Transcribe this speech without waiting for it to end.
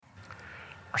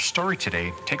Our story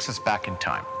today takes us back in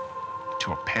time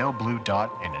to a pale blue dot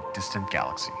in a distant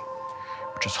galaxy,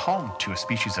 which is home to a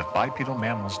species of bipedal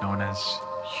mammals known as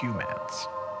humans.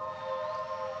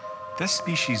 This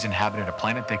species inhabited a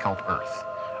planet they called Earth,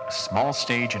 a small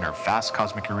stage in our vast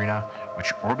cosmic arena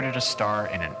which orbited a star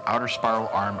in an outer spiral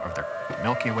arm of the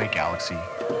Milky Way galaxy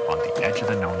on the edge of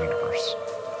the known universe.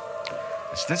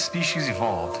 As this species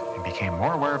evolved and became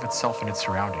more aware of itself and its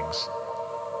surroundings,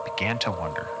 it began to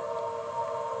wonder,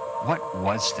 what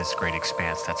was this great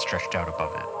expanse that stretched out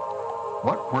above it?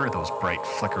 What were those bright,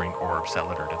 flickering orbs that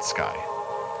littered its sky?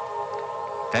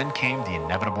 Then came the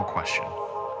inevitable question.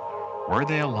 Were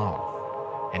they alone?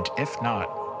 And if not,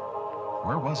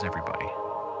 where was everybody?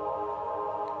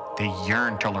 They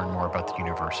yearned to learn more about the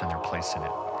universe and their place in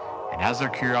it. And as their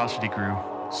curiosity grew,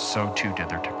 so too did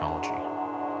their technology.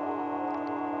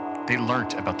 They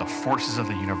learnt about the forces of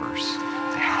the universe.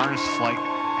 They harnessed flight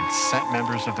and sent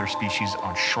members of their species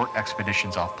on short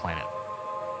expeditions off-planet.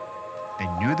 They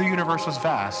knew the universe was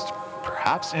vast,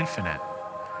 perhaps infinite,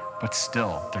 but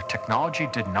still, their technology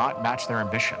did not match their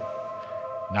ambition.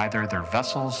 Neither their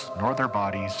vessels nor their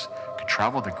bodies could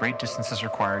travel the great distances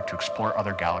required to explore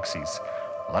other galaxies,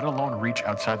 let alone reach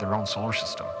outside their own solar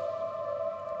system.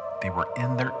 They were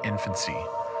in their infancy,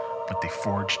 but they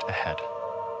forged ahead.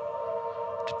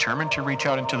 Determined to reach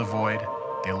out into the void,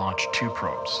 they launched 2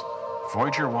 probes,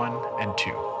 Voyager 1 and 2.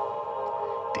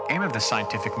 The aim of this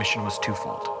scientific mission was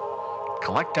twofold: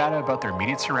 collect data about their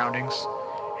immediate surroundings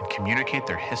and communicate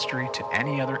their history to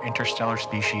any other interstellar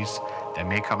species that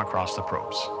may come across the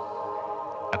probes.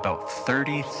 About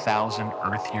 30,000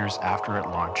 Earth years after it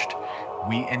launched,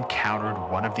 we encountered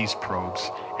one of these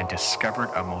probes and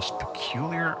discovered a most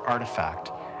peculiar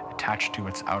artifact attached to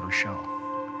its outer shell.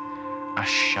 A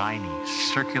shiny,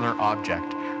 circular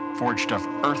object forged of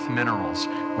Earth minerals,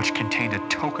 which contained a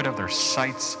token of their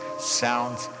sights,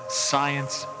 sounds,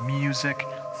 science, music,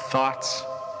 thoughts,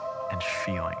 and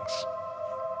feelings.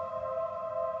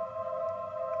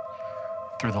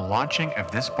 Through the launching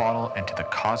of this bottle into the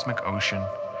cosmic ocean,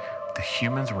 the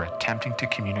humans were attempting to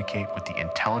communicate with the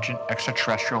intelligent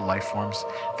extraterrestrial life forms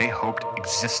they hoped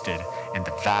existed in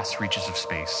the vast reaches of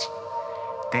space.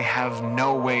 They have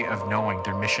no way of knowing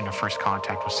their mission of first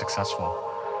contact was successful,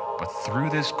 but through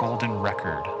this golden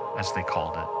record, as they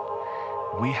called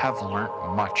it, we have learnt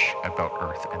much about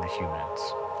Earth and the humans.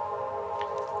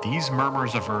 These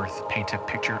murmurs of Earth paint a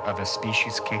picture of a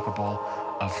species capable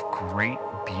of great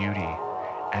beauty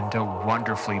and a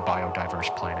wonderfully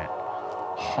biodiverse planet,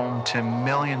 home to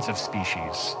millions of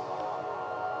species,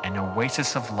 an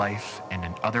oasis of life in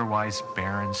an otherwise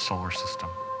barren solar system.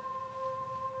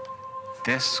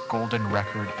 This golden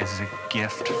record is a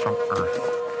gift from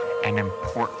Earth, an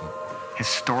important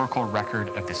historical record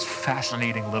of this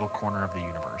fascinating little corner of the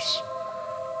universe.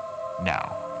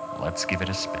 Now, let's give it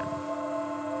a spin.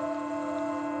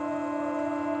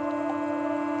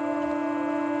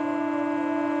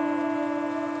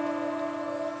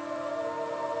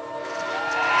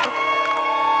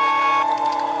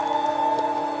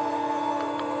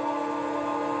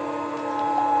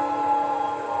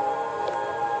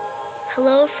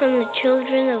 Hello from the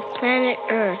children of planet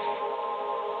Earth.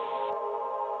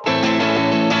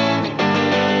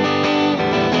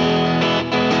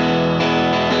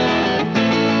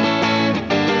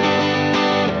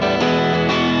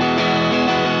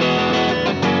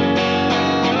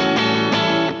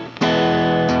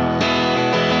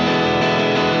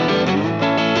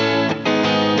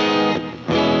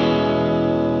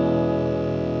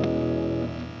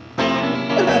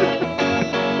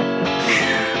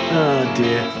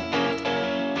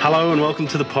 Hello and welcome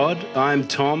to the pod. I'm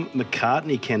Tom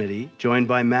McCartney Kennedy, joined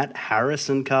by Matt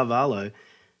Harrison Carvalho,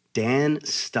 Dan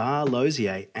Star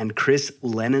Lozier, and Chris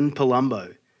Lennon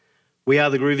Palumbo. We are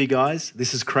the Groovy Guys.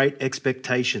 This is Crate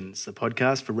Expectations, the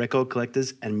podcast for record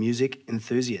collectors and music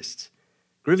enthusiasts.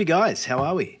 Groovy Guys, how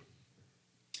are we?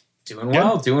 Doing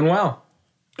well.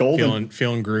 Golden.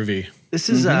 Feeling groovy. This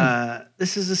is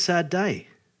a sad day.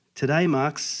 Today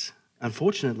marks,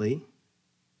 unfortunately,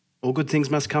 all good things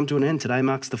must come to an end. Today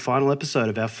marks the final episode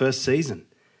of our first season.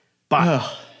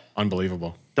 But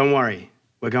Unbelievable. Don't worry.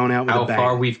 We're going out with a bang. How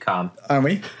far we've come. Are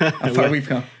we? How far we've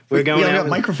come. We're going out got with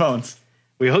microphones.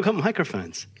 We all got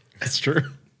microphones. That's true.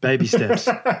 Baby steps.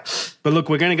 But look,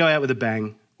 we're going to go out with a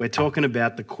bang. We're talking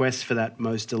about the quest for that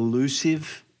most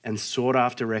elusive and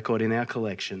sought-after record in our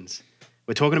collections.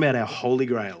 We're talking about our holy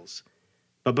grails.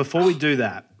 But before we do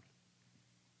that,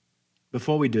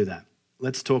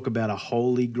 let's talk about a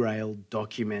holy grail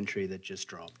documentary that just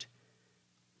dropped.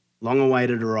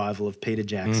 Long-awaited arrival of Peter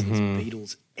Jackson's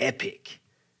Beatles epic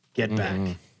Get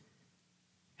Back.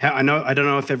 I don't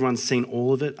know if everyone's seen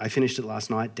all of it. I finished it last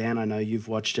night. Dan, I know you've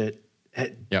watched it.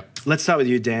 Yep. Let's start with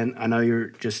you, Dan. I know you're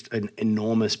just an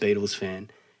enormous Beatles fan.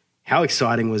 How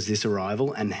exciting was this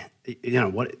arrival, and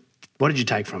what did you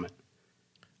take from it?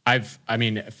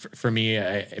 For me,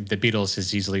 the Beatles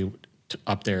is easily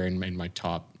up there in my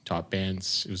top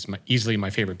bands. It was easily my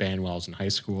favorite band while I was in high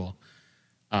school,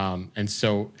 and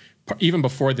so even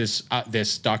before this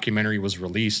documentary was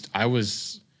released, I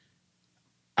was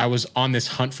on this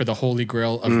hunt for the holy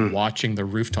grail of watching the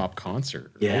rooftop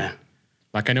concert. Right? Yeah,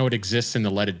 like I know it exists in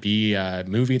the Let It Be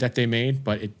movie that they made,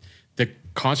 but the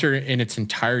concert in its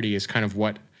entirety is kind of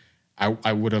what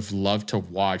I would have loved to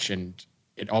watch, and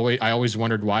I always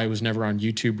wondered why it was never on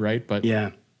YouTube, right? But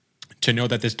yeah, to know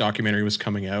that this documentary was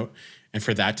coming out and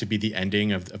for that to be the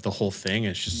ending of the whole thing,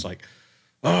 it's just like,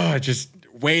 just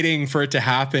waiting for it to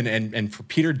happen, and for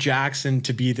Peter Jackson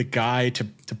to be the guy to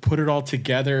put it all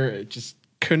together. It just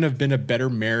couldn't have been a better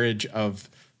marriage of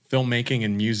filmmaking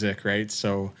and music, right?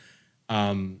 So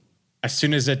as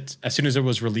soon as it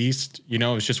was released, I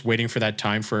was just waiting for that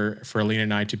time for Alina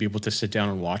and I to be able to sit down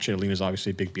and watch it. Alina's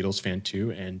obviously a big Beatles fan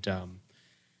too, and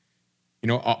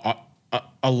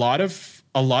a lot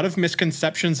of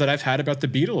misconceptions that I've had about the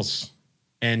Beatles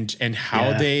and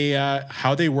how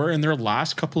they were in their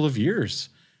last couple of years.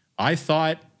 I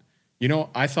thought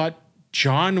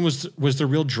John was the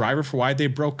real driver for why they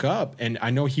broke up, and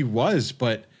I know he was,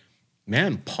 but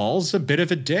man, Paul's a bit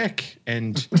of a dick,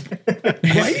 and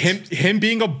him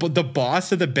being the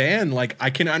boss of the band, like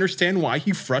I can understand why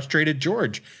he frustrated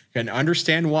George, and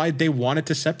understand why they wanted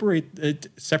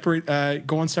to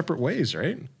go on separate ways,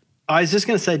 right? I was just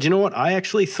going to say, do you know what? I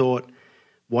actually thought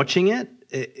watching it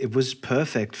was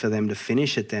perfect for them to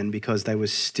finish it then, because they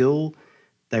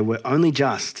were only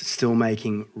just still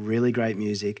making really great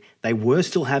music. They were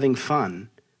still having fun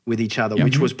with each other,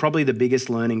 which was probably the biggest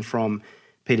learning from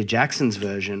Peter Jackson's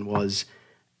version was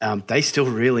they still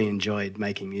really enjoyed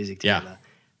making music together.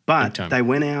 But they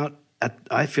went out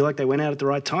I feel like they went out at the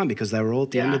right time because they were all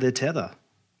at the end of their tether.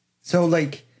 So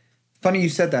funny you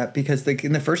said that, because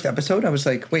in the first episode I was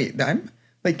like, wait,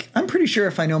 I'm pretty sure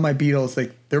if I know my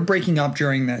Beatles, they're breaking up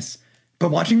during this. But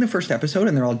watching the first episode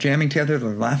and they're all jamming together, they're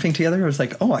laughing together, I was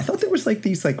like, oh, I thought there was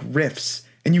these riffs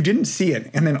and you didn't see it.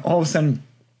 And then all of a sudden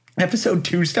episode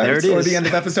 2 starts, or the end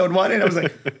of episode 1, and I was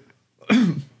like,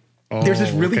 there's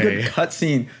this really good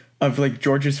cutscene of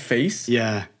George's face.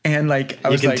 Yeah. And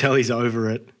you can tell he's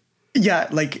over it. Yeah.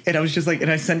 And I was just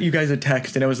and I sent you guys a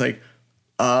text and I was like,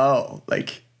 oh,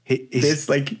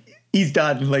 he's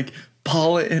done.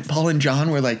 Paul and John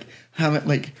were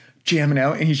jamming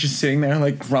out, and he's just sitting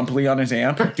there grumpily on his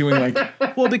amp doing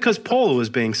well, because Paul was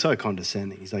being so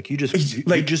condescending. He's like, you just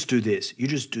do this. You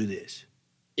just do this.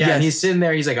 Yeah, yes. And he's sitting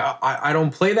there. He's like, I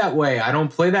don't play that way. I don't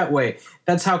play that way.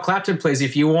 That's how Clapton plays.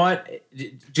 If you want,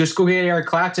 just go get Eric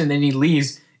Clapton. Then he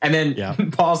leaves. And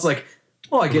then Paul's like,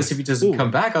 well, I guess if he doesn't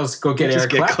come back, I'll just go get Eric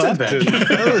Clapton then.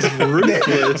 That was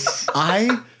ruthless.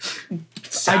 I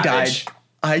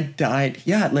died.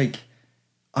 Yeah,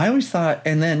 I always thought,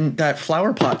 and then that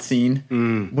flower pot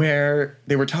scene where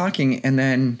they were talking, and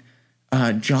then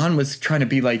John was trying to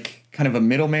be kind of a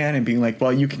middleman and being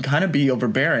well, you can kind of be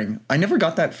overbearing. I never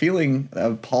got that feeling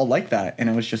of Paul like that. And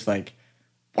I was just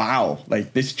wow,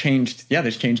 this changed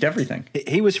everything.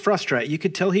 He was frustrated. You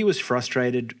could tell he was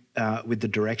frustrated with the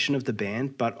direction of the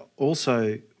band, but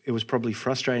also it was probably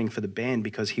frustrating for the band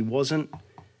because he wasn't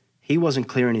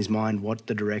clear in his mind what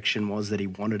the direction was that he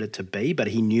wanted it to be, but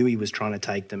he knew he was trying to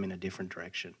take them in a different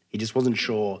direction. He just wasn't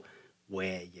sure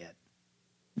where yet.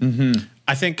 Mm-hmm.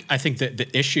 I think that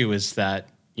the issue is that,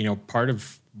 part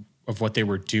of what they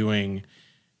were doing,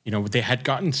 they had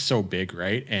gotten so big,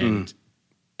 right?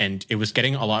 And it was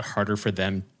getting a lot harder for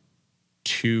them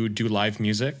to do live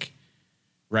music,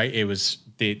 right? It was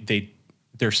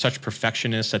they're such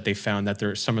perfectionists that they found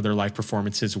that some of their live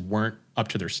performances weren't up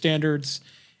to their standards.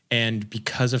 And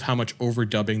because of how much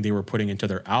overdubbing they were putting into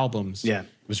their albums, it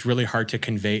was really hard to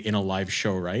convey in a live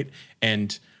show, right?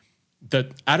 And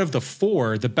out of the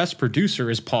 4, the best producer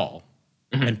is Paul.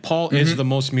 Mm-hmm. And Paul is the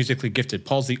most musically gifted.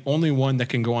 Paul's the only one that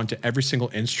can go onto every single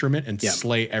instrument and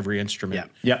slay every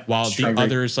instrument. Yeah. While the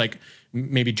others,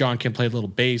 maybe John can play a little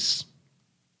bass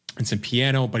and some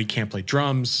piano, but he can't play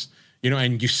drums.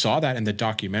 And you saw that in the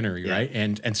documentary, right?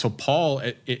 And so Paul,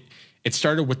 it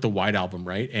started with the White Album,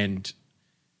 right? And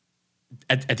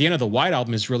at the end of the White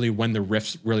Album is really when the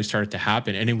riffs really started to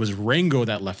happen. And it was Ringo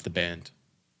that left the band.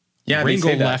 Yeah,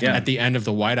 Ringo left at the end of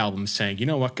the White Album saying, you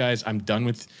know what, guys, I'm done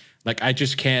with, I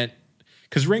just can't,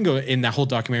 because Ringo in that whole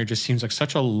documentary just seems like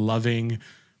such a loving,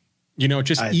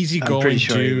 just I'm easygoing pretty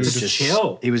sure dude.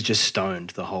 he was just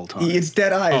stoned the whole time. It's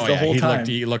dead eyes the whole time.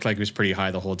 He looked like he was pretty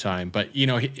high the whole time. But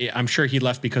I'm sure he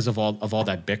left because of all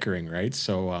that bickering, right?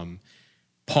 So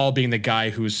Paul, being the guy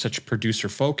who's such producer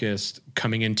focused,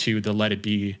 coming into the Let It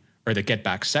Be or the Get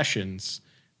Back sessions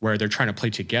where they're trying to play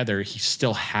together, he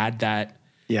still had that.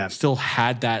 Yeah. Still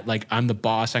had that, like, I'm the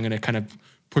boss. I'm going to kind of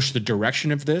push the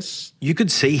direction of this. You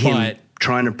could see him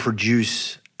trying to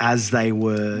produce as they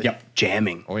were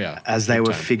jamming. Oh, yeah. As they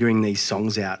were figuring these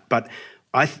songs out. But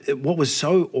what was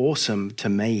so awesome to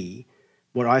me,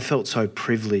 what I felt so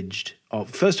privileged of,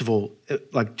 first of all,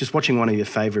 like just watching one of your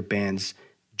favorite bands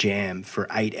jam for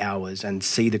 8 hours and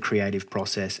see the creative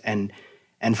process and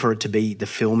for it to be, the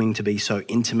filming to be so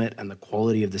intimate and the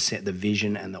quality of the set, the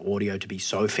vision and the audio to be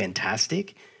so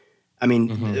fantastic. I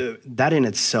mean, that in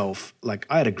itself, like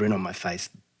I had a grin on my face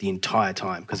the entire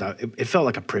time because it felt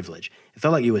like a privilege. It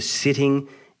felt like you were sitting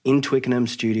in Twickenham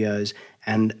Studios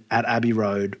and at Abbey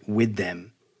Road with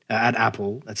them, at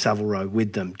Apple, at Savile Row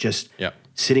with them, just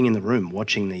sitting in the room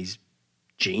watching these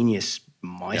genius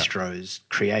maestros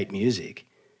create music.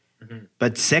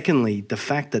 But secondly, the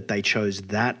fact that they chose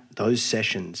those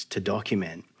sessions to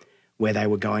document where they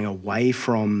were going away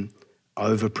from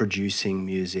overproducing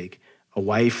music,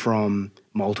 away from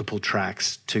multiple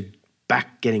tracks to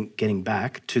getting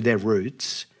back to their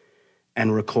roots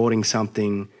and recording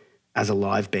something as a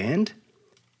live band.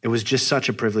 It was just such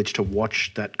a privilege to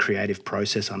watch that creative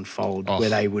process unfold where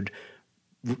they would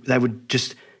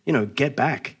just, Get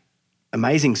Back,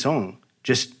 amazing song.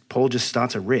 Paul just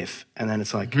starts a riff and then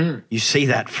it's like you see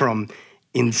that from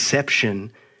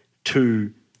inception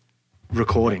to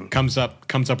recording. Comes up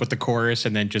with the chorus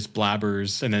and then just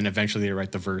blabbers and then eventually they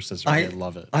write the verses. Right? I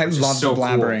love it. I love the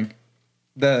blabbering.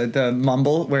 Cool. The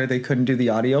mumble where they couldn't do the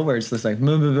audio where it's just like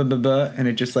blah, blah, blah, blah, blah, and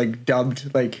it just like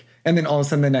dubbed like, and then all of a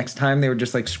sudden the next time they were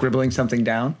just like scribbling something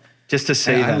down. Just to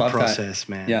see that process,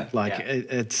 man. Yeah.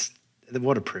 It's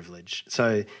what a privilege.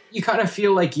 So you kind of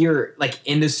feel like you're like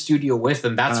in the studio with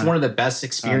them. That's one of the best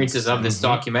experiences of this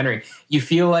documentary. You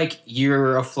feel like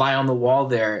you're a fly on the wall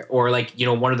there, or like,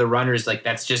 one of the runners, like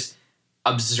that's just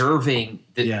observing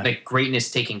the like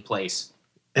greatness taking place.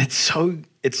 It's so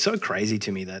crazy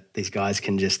to me that these guys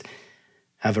can just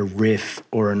have a riff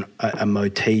or a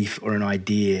motif or an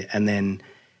idea, and then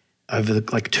over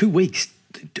 2 weeks,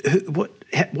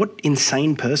 what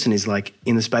insane person is like,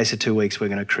 in the space of 2 weeks, we're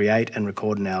going to create and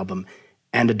record an album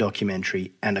and a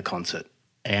documentary and a concert.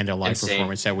 And a live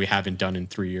performance that we haven't done in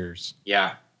 3 years.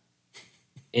 Yeah.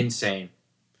 Insane.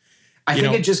 I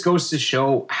think it just goes to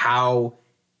show how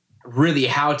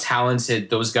talented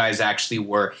those guys actually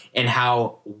were and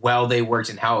how well they worked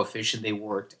and how efficient they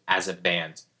worked as a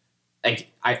band.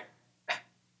 Like, I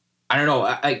don't know.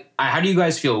 How do you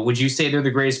guys feel? Would you say they're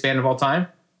the greatest band of all time?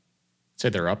 I'd say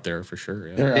they're up there for sure.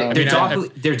 Yeah.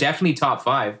 They're definitely top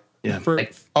 5. Yeah.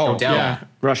 No doubt. Yeah.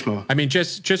 Rushmore. I mean,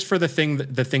 just for the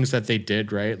things that they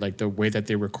did, right? Like the way that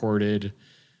they recorded,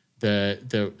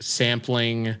 the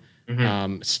sampling,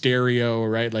 stereo,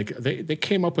 right? Like they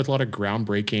came up with a lot of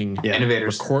groundbreaking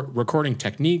innovators recording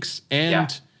techniques,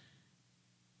 and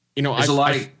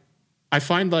I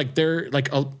find like they're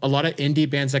like a lot of indie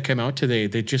bands that come out today.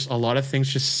 A lot of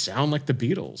things just sound like the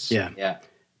Beatles. Yeah. Yeah.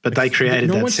 But they created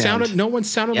that sound. No one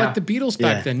sounded like the Beatles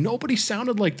back then. Nobody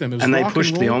sounded like them. It was and they rock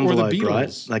pushed and roll the envelope, or the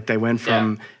Beatles. right? Like they went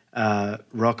from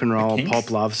rock and roll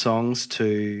pop love songs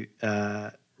to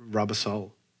Rubber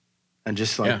Soul, and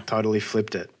just totally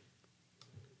flipped it.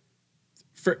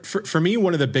 For me,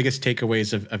 one of the biggest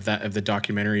takeaways of the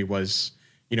documentary was,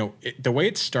 the way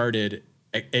it started.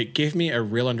 It gave me a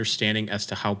real understanding as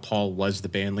to how Paul was the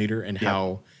band leader and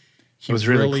how he was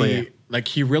really clear. Like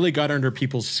he really got under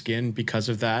people's skin because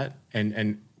of that,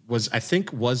 and was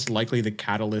likely the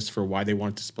catalyst for why they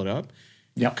wanted to split up.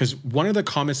 Yeah. Because one of the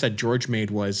comments that George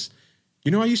made was,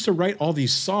 I used to write all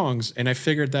these songs and I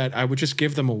figured that I would just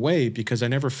give them away because I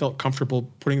never felt comfortable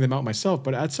putting them out myself.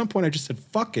 But at some point I just said,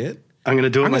 fuck it. I'm going to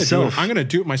do it myself. I'm going to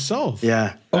do it myself.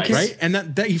 Yeah. Okay. Right. And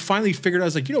that he finally figured out, I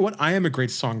was like, you know what? I am a great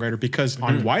songwriter because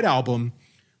on White Album,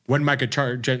 When My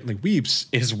Guitar Gently Weeps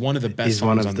is one of the best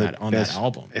songs on that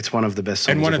album. It's one of the best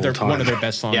songs and one of their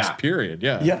best songs, period.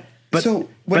 Yeah. Yeah. But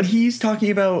when he's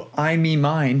talking about I, Me,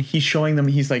 Mine, he's showing them,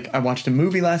 he's like, I watched a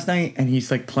movie last night and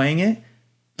he's like playing it.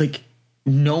 Like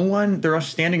they're all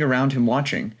standing around him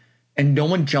watching and no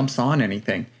one jumps on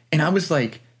anything. And I was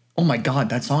like, oh my God,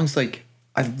 that song's like,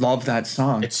 I love that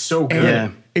song. It's so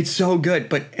good. It's so good.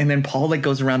 And then Paul like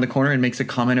goes around the corner and makes a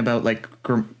comment about like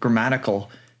grammatical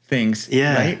things.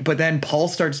 Yeah. Right. But then Paul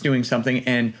starts doing something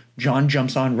and John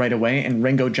jumps on right away and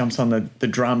Ringo jumps on the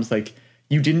drums. Like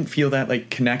you didn't feel that like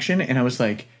connection. And I was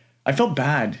like, I felt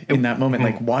bad in that moment,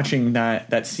 like watching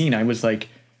that scene. I was like,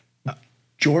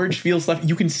 George feels left.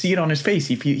 You can see it on his face.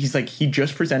 He's like, he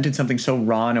just presented something so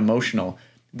raw and emotional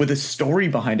with a story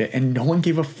behind it, and no one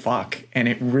gave a fuck. And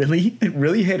it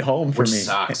really hit home for me.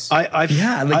 Sucks.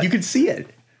 You could see it.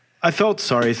 I felt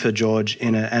sorry for George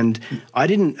in it, and I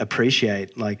didn't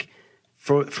appreciate, like,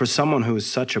 for someone who was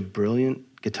such a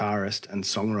brilliant guitarist and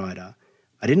songwriter,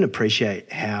 I didn't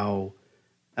appreciate how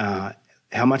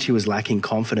much he was lacking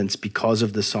confidence because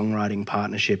of the songwriting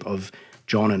partnership of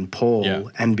John and Paul,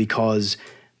 and because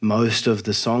most of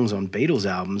the songs on Beatles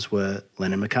albums were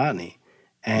Lennon-McCartney.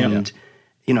 And,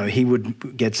 you know, he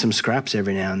would get some scraps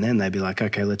every now and then. They'd be like,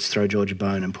 okay, let's throw George a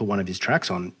bone and put one of his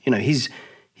tracks on. You know, he's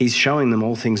showing them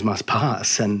All Things Must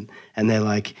Pass, and they're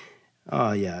like,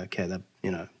 oh yeah, okay,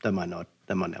 that might not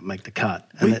make the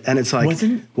cut. And it's like,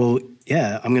 well,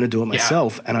 yeah, I'm going to do it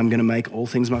myself, and I'm going to make All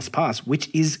Things Must Pass, which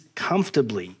is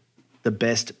comfortably the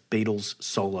best Beatles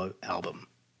solo album.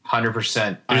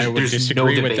 100%. I would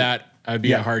disagree with that. I'd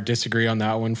be a hard disagree on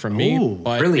that one from me,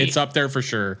 but really? It's up there for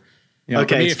sure.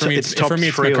 Okay, for me, it's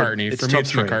McCartney. For me,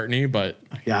 it's McCartney, but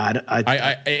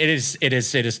it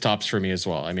is tops for me as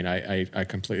well. I mean, I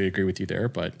completely agree with you there,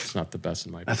 but it's not the best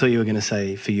in my opinion. I thought you were going to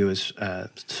say for you is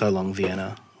So Long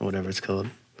Vienna or whatever it's called.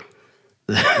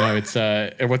 No, it's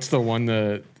what's the one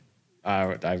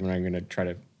I'm going to try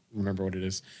to remember what it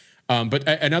is. But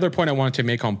another point I wanted to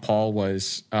make on Paul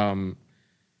was,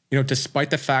 you know, despite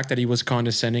the fact that he was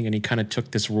condescending and he kind of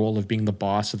took this role of being the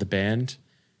boss of the band,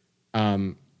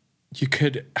 there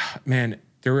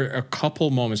were a couple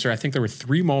moments, or I think there were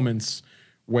 3 moments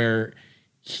where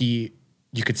you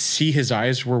could see his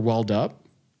eyes were welled up.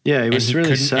 Yeah, it was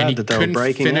really sad that they were breaking up.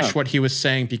 He couldn't finish what he was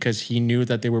saying because he knew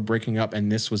that they were breaking up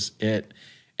and this was it.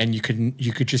 And you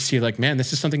could just see, like, man,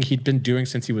 this is something he'd been doing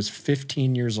since he was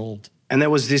 15 years old. And there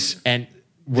was this... And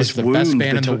was the best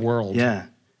band in the world. Yeah.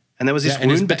 And there was this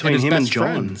wound between him and John.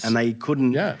 Friends. And they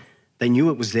couldn't... Yeah. They knew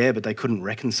it was there, but they couldn't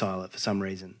reconcile it for some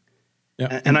reason.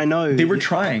 Yeah. And I know... They were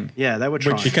trying. Yeah, they were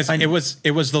trying. Because it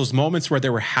was those moments where they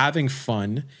were having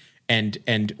fun,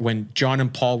 and when John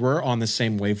and Paul were on the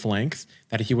same wavelength,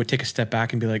 that he would take a step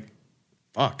back and be like,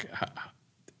 fuck,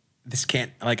 this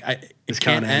can't, like, it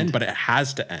can't end, but it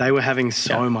has to end. They were having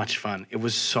so much fun. It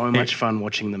was so much fun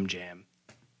watching them jam.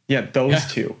 Yeah,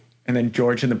 those two. And then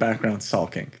George in the background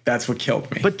sulking. That's what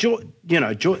killed me. But, George,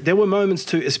 there were moments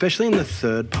too, especially in the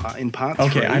third part, in part 3.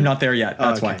 Okay, I'm not there yet.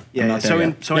 That's why. Yeah, I'm not there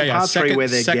yet. So in part 3 where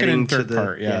they're getting to the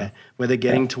part, where they're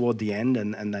getting toward the end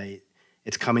and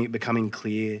it's becoming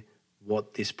clear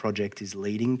what this project is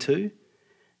leading to.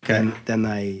 Okay. Then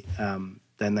they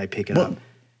pick it up.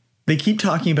 They keep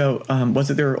talking about,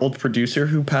 was it their old producer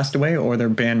who passed away or their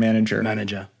band manager?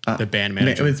 The band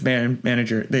manager. It was band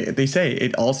manager. They say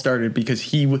it all started because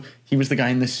he was the guy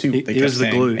in the suit. He was the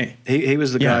glue. He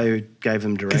was the guy who gave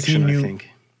them direction, I think.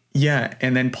 Yeah,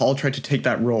 and then Paul tried to take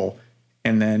that role.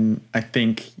 And then I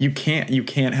think you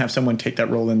can't have someone take that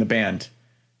role in the band,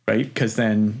 right? Because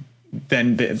then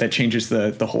that changes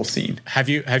the whole scene. Have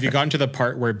you gotten to the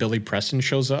part where Billy Preston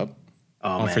shows up?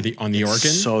 Oh, man. on the organ?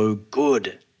 So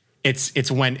good.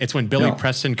 It's when Billy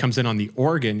Preston comes in on the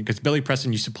organ, because Billy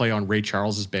Preston used to play on Ray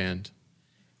Charles's band.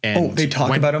 And they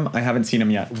talk about him? I haven't seen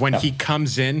him yet. When he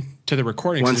comes in to the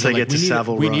recording, once they get to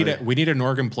Savile Row, we need an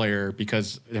organ player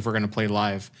because if we're going to play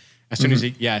live, as soon as he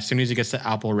gets to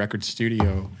Apple Records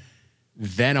Studio,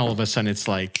 then all of a sudden it's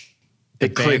like the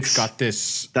band's got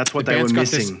this. That's what they were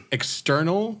missing.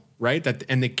 External, right?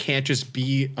 And they can't just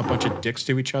be a bunch of dicks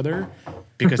to each other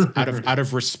because out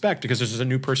of respect, because there's a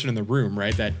new person in the room,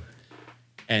 right?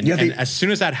 And as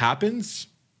soon as that happens,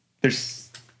 then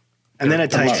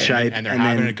it takes shape, and they're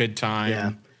having a good time.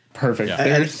 Yeah, perfect. Yeah.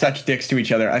 They're such dicks to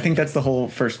each other. I think that's the whole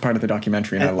first part of the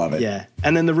documentary, and I love it. Yeah,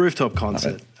 and then the rooftop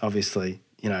concert, obviously,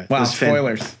 Wow,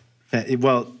 spoilers.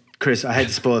 Well, Chris, I hate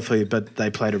to spoil it for you, but they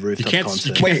played a rooftop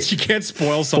concert. You can't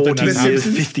spoil something that's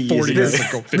 50 years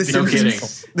ago.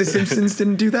 The Simpsons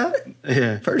didn't do that?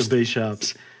 Yeah, first. The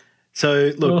B-sharps.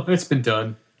 So, look. It's been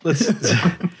done.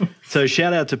 So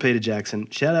shout out to Peter Jackson.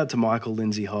 Shout out to Michael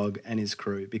Lindsay Hogg and his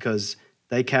crew, because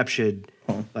they captured,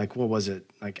 what was it?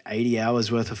 80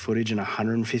 hours worth of footage and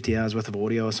 150 hours worth of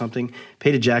audio or something.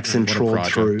 Peter Jackson trawled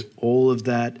through all of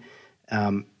that.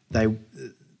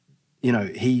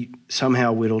 He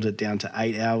somehow whittled it down to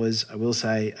 8 hours. I will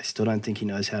say, I still don't think he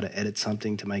knows how to edit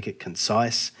something to make it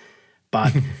concise.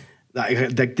 But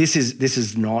this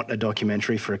is not a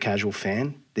documentary for a casual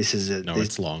fan.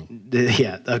 It's long.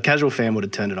 A casual fan would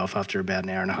have turned it off after about an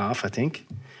hour and a half, I think.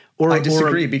 I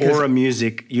disagree because a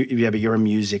music. But you're a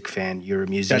music fan. You're a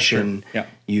musician. Yeah.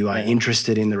 You are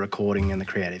interested in the recording and the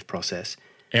creative process.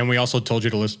 And we also told you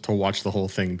to watch the whole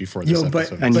thing before this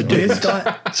episode. But this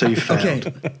got so you failed.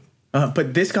 Okay.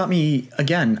 But this got me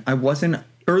again. I wasn't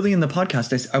early in the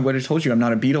podcast. I would have told you I'm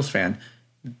not a Beatles fan.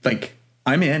 Like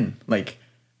I'm in.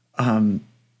 I'm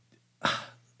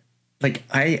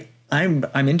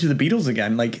into the Beatles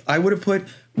again. Like I would have put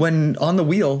when on the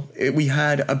wheel we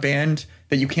had a band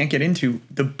that you can't get into.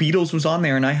 The Beatles was on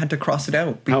there, and I had to cross it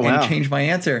out and change my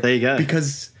answer. There you go.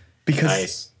 Because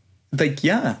Nice. like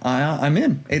yeah, I'm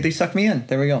in. They sucked me in.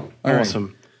 There we go. All awesome.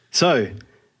 right. So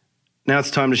now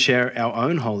it's time to share our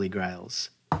own holy grails.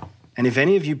 And if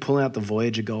any of you pull out the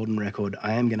Voyager Golden Record,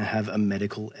 I am going to have a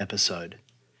medical episode.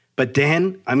 But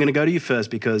Dan, I'm going to go to you first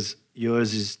because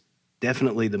yours is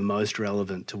definitely the most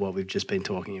relevant to what we've just been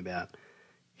talking about.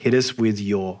 Hit us with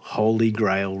your holy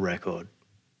grail record.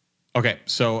 Okay,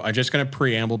 so I'm just going to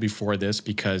preamble before this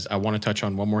because I want to touch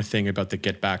on one more thing about the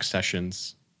Get Back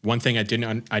sessions. One thing I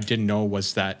didn't know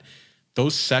was that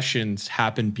those sessions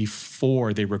happened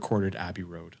before they recorded Abbey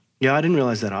Road. Yeah, I didn't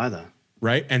realize that either.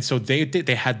 Right, and so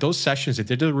they had those sessions. They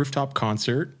did the rooftop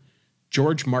concert.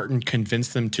 George Martin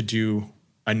convinced them to do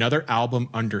another album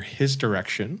under his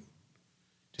direction.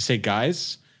 To say,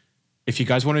 guys, if you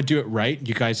guys want to do it right,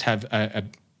 you guys have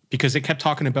because they kept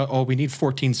talking about, we need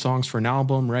 14 songs for an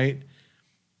album, right?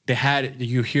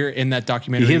 You hear in that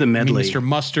documentary, you hear the medley. Mr.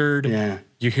 Mustard. Yeah.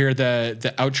 You hear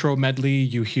the outro medley.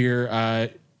 You hear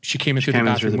She Came In Through the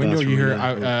Bathroom Window. You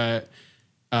hear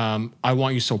I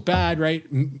Want You So Bad, right?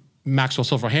 Maxwell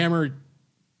Silverhammer.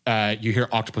 You hear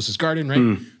Octopus's Garden,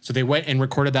 right? So they went and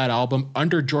recorded that album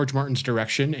under George Martin's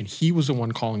direction, and he was the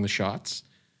one calling the shots.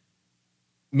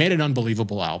 Made an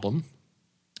unbelievable album.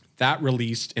 That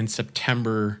released in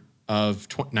September of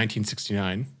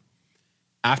 1969.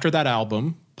 After that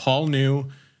album, Paul knew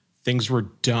things were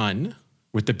done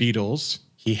with the Beatles.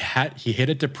 He hit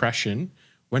a depression,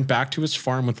 went back to his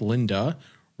farm with Linda,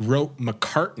 wrote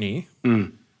McCartney,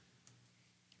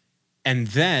 and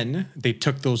then they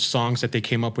took those songs that they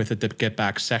came up with at the Get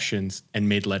Back sessions and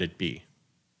made Let It Be.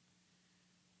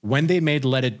 When they made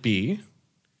Let It Be,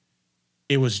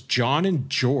 it was John and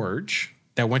George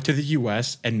that went to the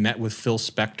US and met with Phil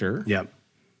Spector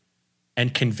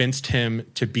and convinced him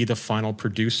to be the final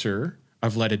producer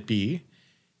of Let It Be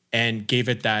and gave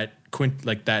it that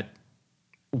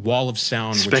wall of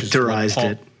sound.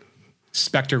 Spectorized it.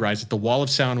 Spectorized it. The wall of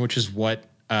sound, which is what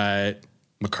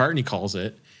McCartney calls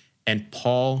it. And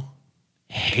Paul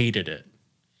hated it.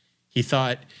 He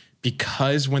thought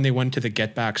because when they went to the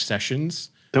Get Back sessions,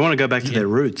 they want to go back to their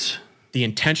roots. The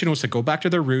intention was to go back to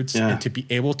their roots and to be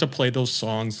able to play those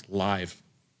songs live.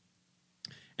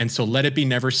 And so Let It Be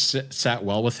never sat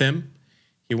well with him.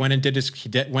 He went and did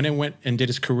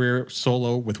his career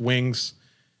solo with Wings.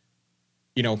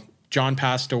 You know, John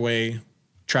passed away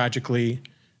tragically.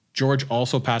 George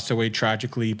also passed away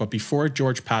tragically. But before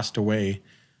George passed away,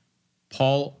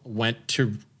 Paul went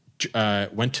to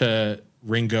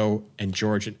Ringo and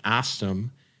George and asked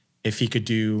them if he could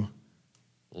do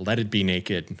Let It Be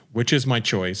Naked, which is my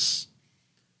choice.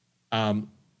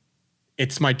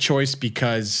 It's my choice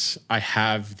because I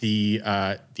have the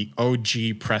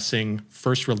OG pressing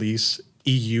first release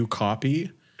EU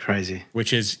copy. Crazy.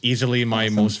 Which is easily my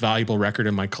most valuable record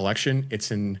in my collection.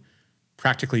 It's in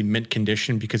practically mint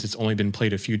condition because it's only been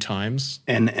played a few times.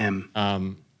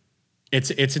 NM.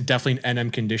 It's definitely an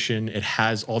NM condition. It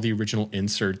has all the original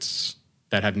inserts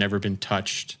that have never been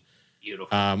touched.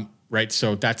 Beautiful. Right.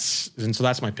 So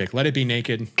that's my pick. Let It Be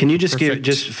Naked. Can you just give,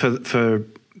 just for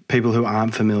people who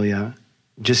aren't familiar,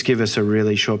 just give us a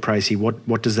really short précis.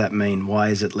 What does that mean? Why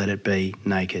is it Let It Be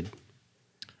Naked?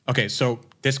 Okay, so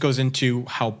this goes into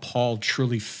how Paul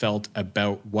truly felt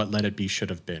about what Let It Be should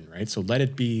have been, right? So Let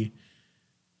It Be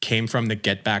came from the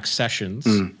Get Back sessions,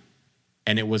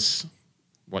 and it was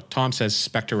what Tom says,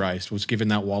 spectorized, was given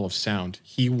that wall of sound.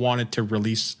 He wanted to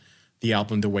release the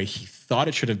album the way he thought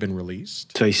it should have been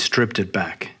released. So he stripped it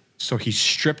back. So he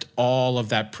stripped all of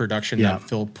that production that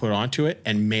Phil put onto it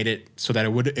and made it so that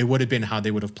it would have been how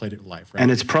they would have played it live, right?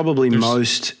 And it's probably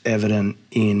most evident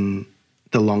in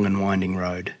The Long and Winding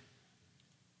Road.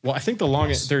 Well, I think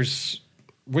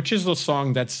which is the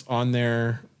song that's on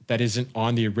there that isn't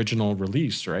on the original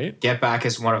release, right? Get Back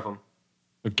is one of them.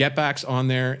 But Get Back's on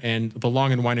there, and The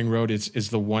Long and Winding Road is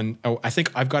the one. Oh, I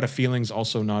think I've Got a Feeling's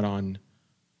also not on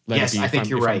Let It Be. I think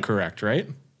you're right. I'm correct, right?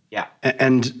 Yeah.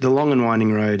 And The Long and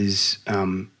Winding Road is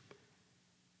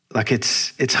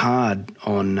it's hard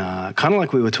on kind of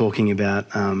like we were talking about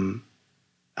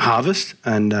Harvest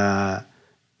and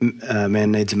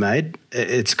Man Needs a Maid.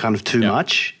 It's kind of too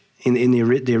much in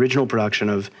the original production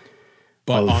of.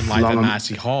 But on Live at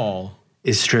Massey Hall,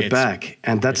 is stripped back,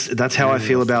 and that's how I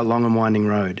feel about Long and Winding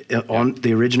Road. On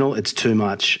the original, it's too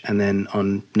much, and then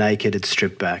on Naked, it's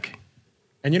stripped back.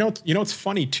 And it's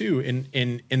funny too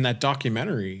in that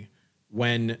documentary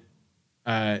when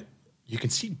you can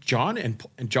see John and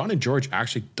George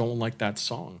actually don't like that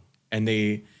song, and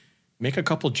they make a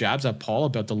couple jabs at Paul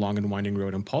about the Long and Winding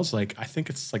Road, and Paul's like, I think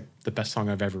it's like the best song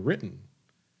I've ever written.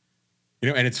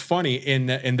 And it's funny in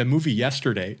the movie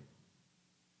Yesterday,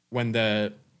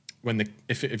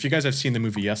 if you guys have seen the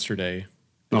movie Yesterday,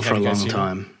 not for a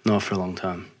long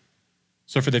time.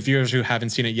 So for the viewers who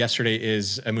haven't seen it, Yesterday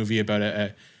is a movie about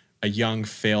a young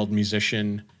failed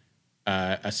musician.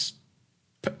 A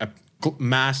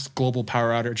mass global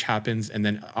power outage happens, and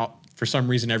then for some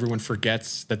reason everyone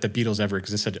forgets that the Beatles ever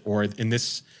existed, or in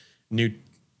this new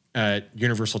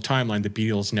universal timeline, the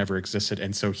Beatles never existed,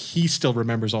 and so he still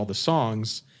remembers all the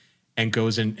songs and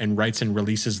goes in and writes and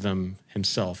releases them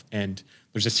himself. And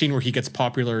there's a scene where he gets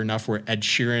popular enough where Ed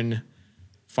Sheeran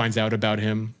finds out about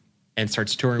him and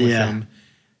starts touring with him.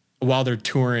 While they're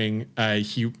touring,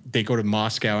 they go to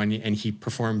Moscow and he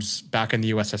performs back in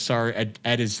the USSR.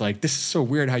 Ed is like, this is so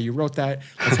weird how you wrote that.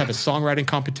 Let's have a songwriting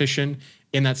competition.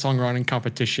 In that songwriting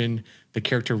competition, the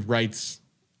character writes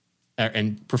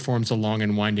and performs A Long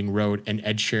and Winding Road. And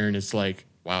Ed Sheeran is like,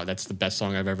 wow, that's the best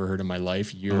song I've ever heard in my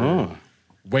life. You're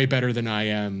way better than I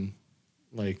am.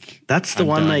 Like, that's the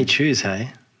one they choose,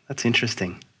 hey? That's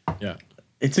interesting. Yeah.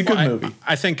 It's a good movie.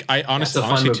 I think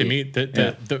honestly to me,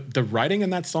 the writing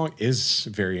in that song is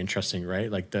very interesting,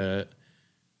 right? Like I'm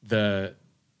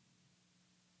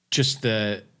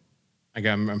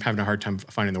having a hard time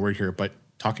finding the word here, but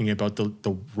talking about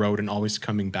the road and always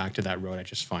coming back to that road, I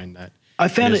just find that I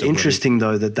found it interesting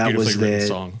though that was their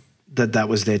song. That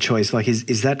was their choice. Like,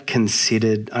 is that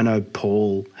considered? I know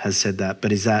Paul has said that,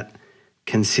 but is that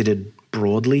considered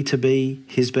broadly to be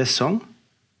his best song?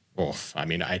 Oh, I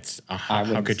mean,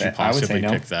 how could you possibly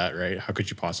pick that, right? How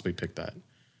could you possibly pick that?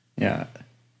 Yeah.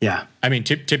 Yeah. I mean,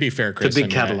 to be fair, Chris, it's a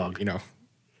big catalog.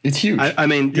 It's huge. I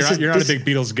mean, you're not a big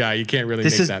Beatles guy. You can't really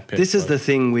make that pick. This is the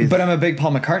thing with. But I'm a big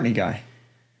Paul McCartney guy.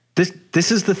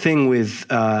 This is the thing with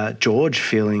George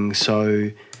feeling so,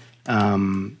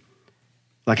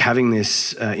 like having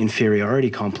this inferiority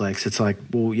complex. It's like,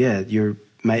 well, yeah,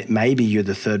 maybe you're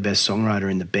the third best songwriter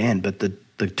in the band, but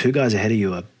the two guys ahead of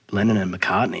you are Lennon and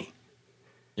McCartney.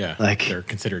 Yeah, like they're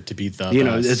considered to be the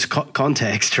best. It's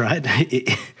context, right?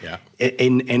 Yeah.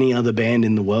 In any other band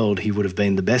in the world, he would have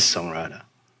been the best songwriter.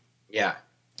 Yeah,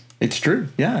 it's true.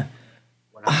 Yeah,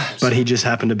 100%. But he just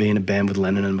happened to be in a band with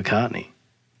Lennon and McCartney.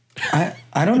 I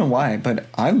don't know why, but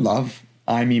I love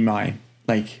I Me Mine.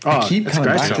 Like, I keep coming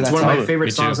back to that. It's one of my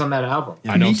favorite songs on that album.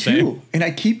 Yeah, me too. And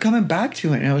I keep coming back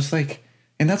to it, and I was like,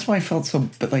 and that's why I felt so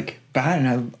bad.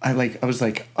 And I was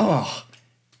like, oh.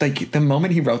 Like, the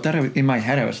moment he wrote that, in my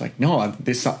head, I was like, no,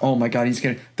 oh my God,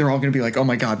 they're all going to be like, oh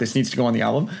my God, this needs to go on the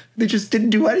album. They just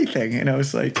didn't do anything. And I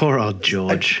was like. Poor old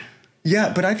George.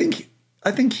 But I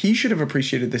think he should have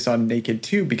appreciated this on Naked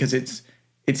too, because it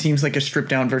seems like a stripped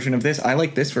down version of this. I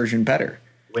like this version better.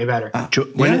 Way better.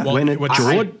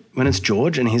 When it's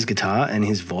George and his guitar and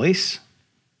his voice,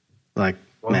 like.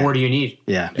 What more do you need?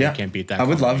 Yeah. You can't beat that. I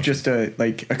would love just a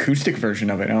acoustic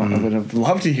version of it. I would have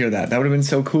loved to hear that. That would have been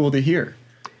so cool to hear.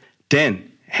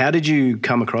 Dan, how did you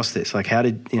come across this? Like, how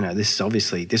did, this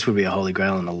would be a holy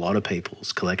grail in a lot of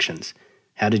people's collections.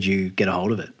 How did you get a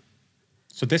hold of it?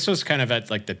 So this was kind of at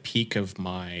like the peak of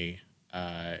my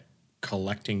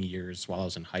collecting years while I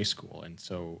was in high school. And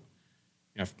so,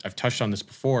 I've touched on this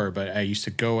before, but I used to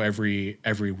go every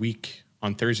week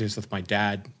on Thursdays with my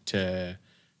dad to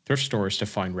thrift stores to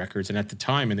find records. And at the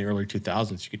time in the early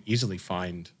 2000s, you could easily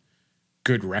find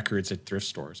good records at thrift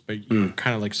stores, but you're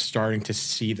kind of like starting to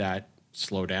see that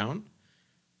slow down.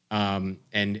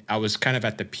 And I was kind of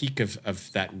at the peak of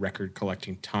that record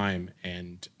collecting time.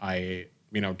 And I,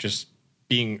 just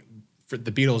for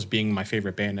the Beatles being my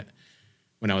favorite band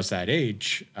when I was that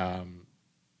age,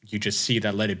 you just see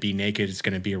that Let It Be Naked is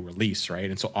going to be a release, right?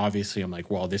 And so obviously I'm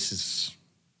like, well, this is,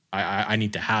 I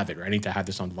need to have it, right? I need to have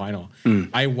this on vinyl.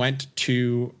 I went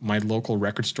to my local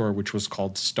record store, which was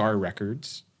called Star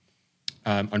Records.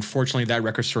 Unfortunately, that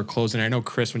record store closed, and I know,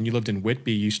 Chris, when you lived in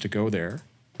Whitby, you used to go there.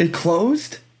 It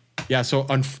closed? Yeah, so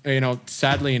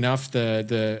sadly enough,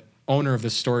 the owner of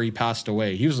the store, he passed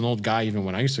away. He was an old guy even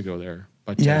when I used to go there,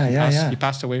 but he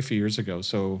passed away a few years ago.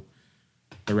 So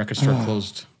the record store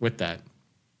closed with that.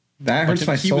 That hurts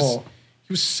my soul.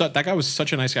 That guy was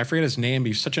such a nice guy. I forget his name, but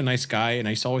he was such a nice guy, and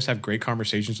I used to always have great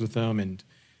conversations with him. And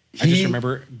I just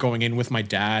remember going in with my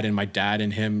dad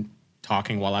and him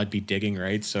talking while I'd be digging,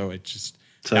 right? So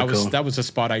So that was a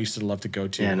spot I used to love to go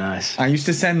to. Yeah, nice. I used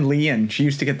to send Lee in. She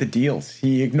used to get the deals.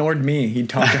 He ignored me. He'd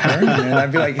talk to her, and then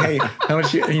I'd be like, "Hey, how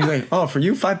much?" And he's like, "Oh, for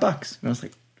you, $5." And I was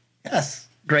like, "Yes,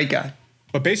 great guy."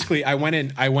 But basically, I went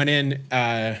in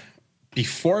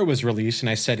before it was released, and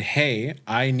I said, "Hey,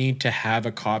 I need to have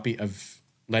a copy of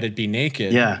Let It Be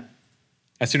Naked." Yeah.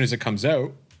 As soon as it comes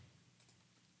out,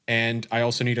 and I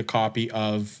also need a copy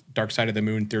of Dark Side of the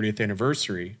Moon 30th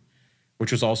Anniversary,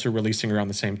 which was also releasing around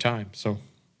the same time. So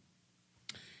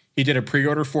he did a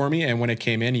pre-order for me, and when it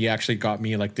came in, he actually got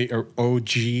me like the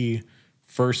OG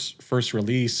first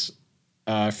release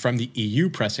from the EU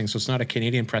pressing. So it's not a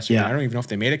Canadian pressing. Yeah. I don't even know if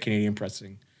they made a Canadian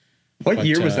pressing. What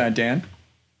year was that, Dan?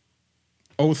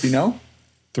 Oh, Do you know?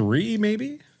 3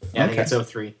 maybe? Yeah, I think Okay. it's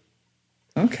 03.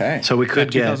 Okay. So we could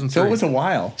get. 2003. So it was a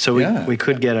while. So we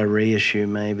could get a reissue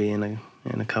maybe in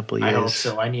a couple of years. I hope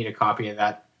so. I need a copy of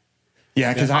that.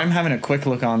 Yeah, because I'm having a quick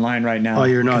look online right now. Oh,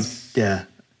 you're not. 'cause- Yeah.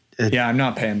 Yeah, I'm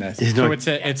not paying this. He's So not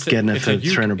it's getting it for a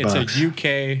U- $300 it's bucks.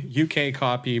 a UK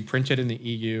copy printed in the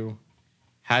EU.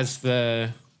 Has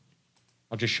the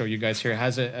I'll just show you guys here. It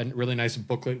has a really nice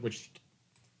booklet which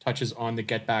touches on the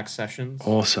Get Back sessions.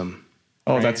 Awesome.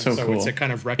 Oh, right? that's so cool. It's a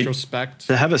kind of retrospect,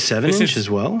 They have a 7-inch This is- as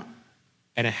well.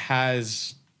 and it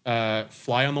has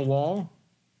Fly on the Wall,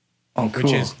 Oh, which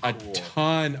cool. is a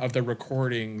ton of the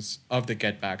recordings of the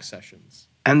Get Back sessions.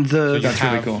 And the you That's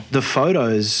really have- cool. the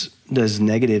photos, there's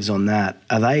negatives on that.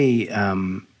 Are they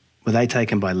were they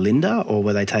taken by Linda or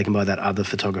were they taken by that other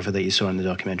photographer that you saw in the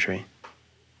documentary?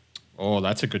 Oh,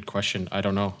 that's a good question. I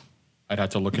don't know. I'd have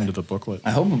to look into the booklet.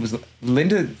 I hope it was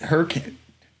Linda.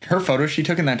 Her photos she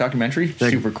took in that documentary,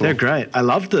 super cool. They're great. I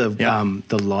love the Yeah.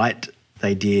 the light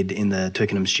they did in the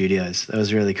Twickenham studios. That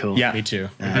was really cool. Yeah, Me too.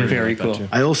 Yeah. I really Very like that cool. too.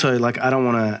 I also I don't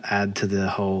want to add to the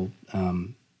whole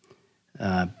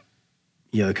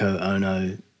Yoko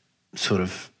Ono sort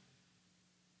of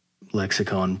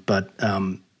lexicon, but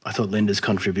I thought Linda's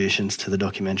contributions to the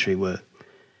documentary were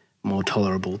more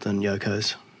tolerable than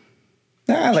Yoko's.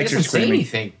 I like She your doesn't say screaming.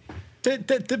 anything. Yoko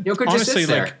just Honestly, sits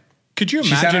there. like, could you She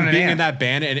sat imagine on an being in ant. that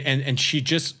band and she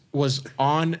just was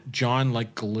on John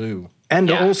like glue? And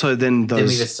Yeah. also then leave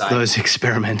those aside. those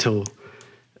experimental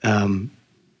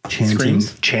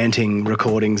Screams? chanting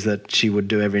recordings that she would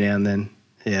do every now and then.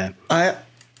 Yeah.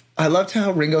 I loved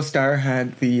how Ringo Starr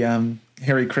had the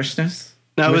Hare Krishnas.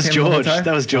 No, it with was him the whole George. time.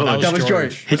 That was George. That was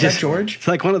George. He Was that George? It's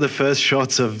like one of the first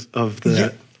shots of the Yeah.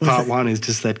 Was part it- one is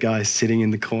just that guy sitting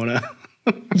in the corner.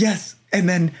 Yes, and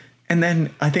then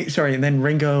I think and then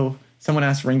Ringo. Someone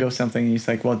asked Ringo something. And he's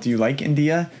like, "Well, do you like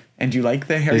India? And do you like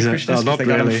the Hare He's like, Krishnas? "Oh, Because not they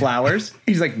got him really." flowers."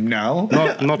 He's like, "No,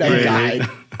 Not They really. died.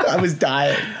 I was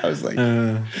dying. I was like,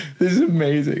 this is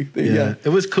amazing." Yeah. It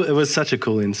was cool. It was such a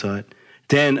cool insight.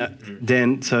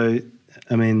 Dan, so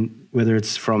I mean, whether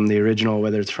it's from the original or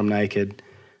whether it's from Naked,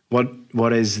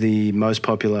 what is the most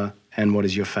popular and what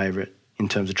is your favorite in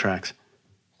terms of tracks?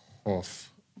 Oof.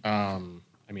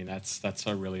 I mean, that's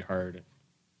really hard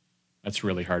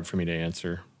for me to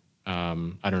answer.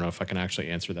 I don't know if I can actually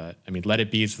answer that. I mean, Let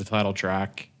It Be is the title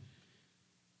track.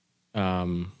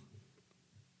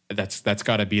 That's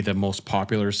got to be the most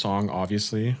popular song,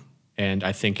 obviously, and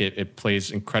I think it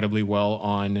plays incredibly well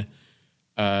on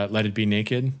Let It Be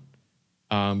Naked.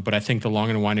 But I think The Long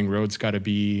and Winding Road's got to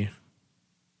be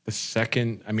the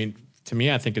second. I mean, to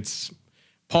me, I think it's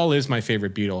Paul is my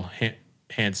favorite Beatle,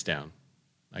 hands down.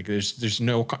 Like there's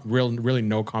no really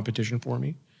no competition for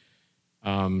me.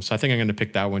 So I think I'm going to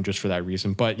pick that one just for that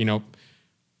reason. But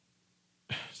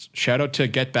shout out to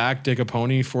Get Back, Dig a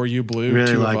Pony, For You Blue,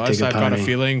 Really Two like of Us. Dig a I've got a Pony.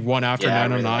 feeling, One After Yeah, I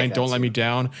 909, really like that Don't Let too. Me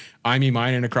Down, I Me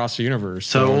Mine, and Across the Universe.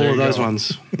 So all there of you those go.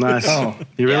 ones. Nice. Oh,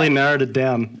 You really yeah. narrowed it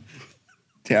down.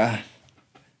 Yeah,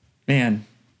 man.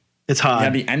 It's Yeah,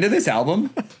 hard. the end of this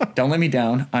album, "Don't Let Me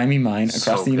Down," "I Me Mine," "Across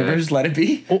So the good. Universe," "Let It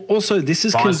Be." Also, this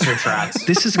is Monster tracks.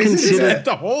 this is This is considered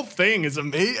The whole thing is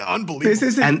amazing, unbelievable. This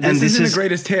isn't. And this this isn't is- the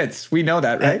greatest hits. We know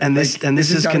that, right? and this is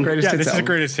not a con- greatest Yeah, hits this is the album.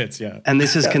 greatest hits. Yeah. and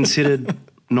this is considered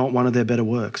not one of their better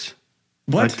works.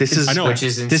 What? Like this is I know. Which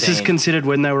is this is insane. considered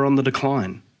when they were on the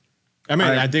decline. I mean,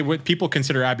 I- they would people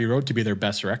consider Abbey Road to be their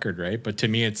best record, right? But to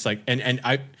me, it's like, and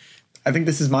I I think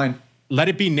this is mine. Let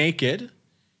It Be Naked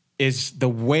is the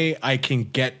way I can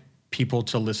get people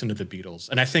to listen to the Beatles,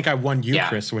 and I think I won you, Yeah.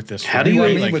 Chris, with this. How one, do you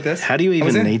right? me Like, with this? How do you I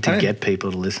was even in- need to I'm in. get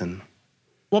people to listen?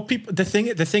 Well, people, the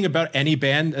thing about any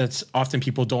band that's often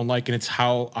people don't like, and it's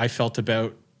how I felt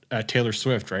about Taylor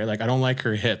Swift, right? Like I don't like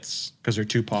her hits because they're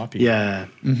too poppy. Yeah.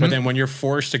 But then when you're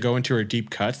forced to go into her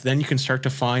deep cuts, then you can start to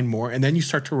find more, and then you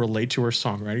start to relate to her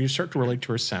songwriting. You start to relate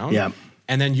to her sound. Yeah.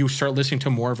 And then you start listening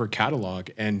to more of her catalog.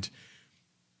 And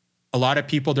a lot of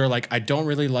people, they're like, I don't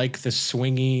really like the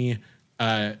swingy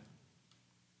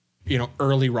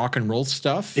early rock and roll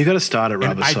stuff. You got to start at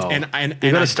Rubber Soul. You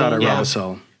got to start at Rubber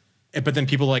Soul. But then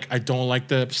people I don't like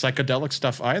the psychedelic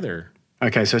stuff either.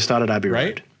 Okay, so start at Abbey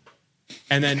Road.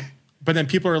 But then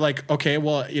people are like, okay,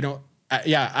 well,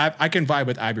 I can vibe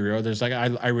with Abbey Road. There's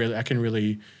I can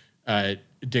really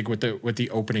dig with the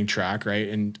opening track,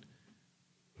 right?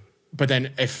 But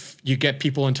then if you get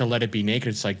people into Let It Be Naked,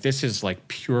 it's like, this is like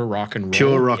pure rock and roll.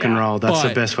 Pure rock and roll. That's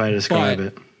the best way to describe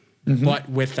it. But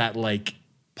with that like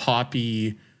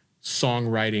poppy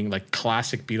songwriting, like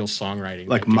classic Beatles songwriting,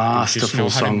 like masterful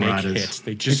songwriters.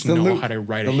 They just know how to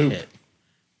write a hit.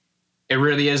 It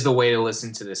really is the way to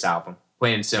listen to this album.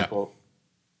 Plain and simple.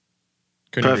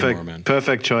 Couldn't agree more, man.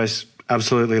 Perfect choice.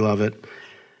 Absolutely love it.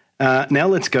 Now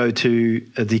let's go to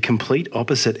the complete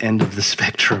opposite end of the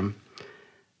spectrum.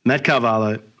 Matt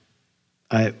Carvalho,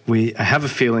 I have a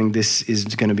feeling this is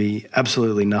going to be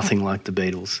absolutely nothing like the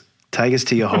Beatles. Take us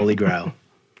to your holy grail.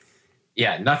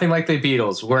 Yeah, nothing like the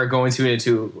Beatles. We're going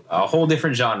into a whole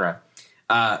different genre.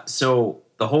 So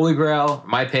the holy grail,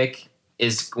 my pick,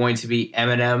 is going to be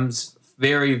Eminem's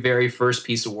very, very first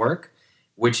piece of work,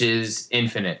 which is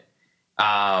Infinite.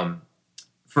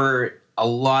 For a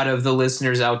lot of the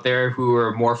listeners out there who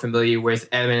are more familiar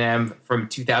with Eminem from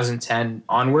 2010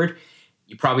 onward,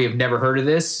 you probably have never heard of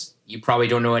this. You probably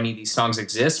don't know any of these songs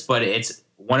exist, but it's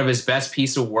one of his best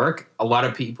pieces of work. A lot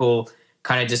of people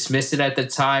kind of dismissed it at the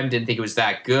time, didn't think it was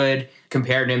that good,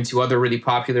 compared him to other really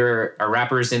popular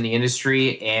rappers in the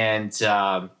industry, and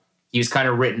he was kind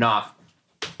of written off.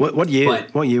 What year?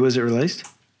 What year was it released?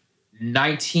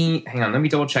 Hang on, let me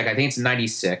double check. I think it's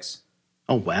 96.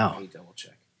 Oh, wow. Let me double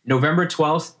check. November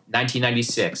 12th,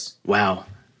 1996. Wow.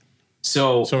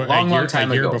 So long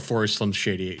time ago. A year ago. before Slim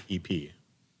Shady EP.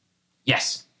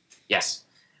 Yes.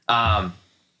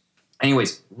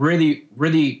 Anyways, really,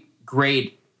 really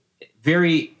great.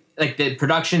 Very, like, the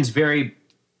production's very,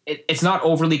 it's not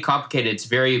overly complicated. It's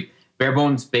very bare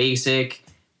bones basic.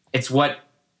 It's what,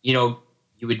 you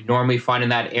would normally find in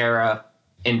that era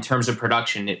in terms of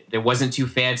production. It wasn't too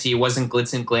fancy. It wasn't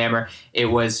glitz and glamour. It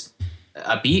was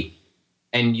a beat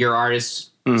and your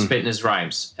artist spitting his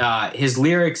rhymes. His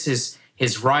lyrics,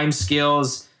 his rhyme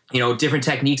skills, different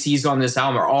techniques he used on this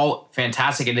album are all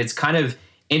fantastic. And it's kind of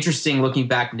interesting looking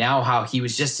back now how he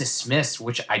was just dismissed,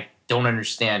 which I don't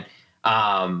understand.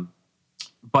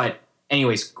 But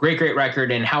anyways, great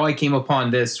record. And how I came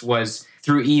upon this was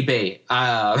through eBay.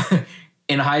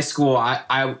 In high school,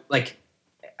 I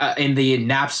in the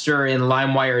Napster and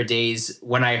LimeWire days,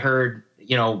 when I heard,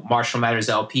 Marshall Mathers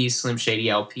LP, Slim Shady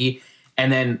LP,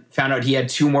 and then found out he had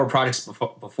two more products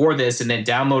before this, and then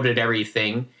downloaded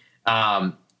everything.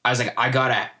 I was like, I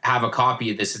gotta have a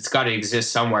copy of this. It's got to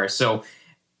exist somewhere. So,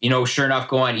 sure enough,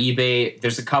 go on eBay.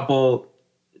 There's a couple,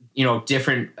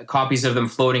 different copies of them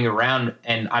floating around,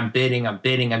 and I'm bidding. I'm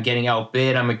getting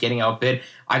outbid.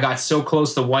 I got so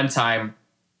close the one time.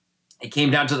 It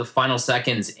came down to the final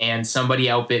seconds, and somebody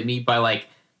outbid me by like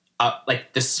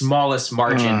the smallest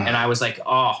margin, and I was like,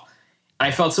 oh. And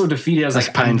I felt so defeated. I was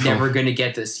like, painful. I'm never going to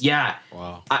get this. Yeah.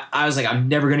 Wow. I was like, I'm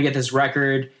never going to get this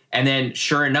record. And then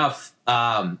sure enough,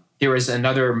 there was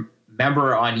another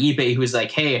member on eBay who was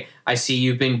like, hey, I see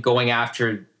you've been going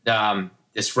after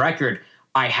this record.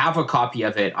 I have a copy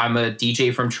of it. I'm a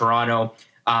DJ from Toronto.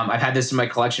 I've had this in my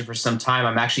collection for some time.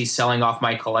 I'm actually selling off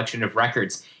my collection of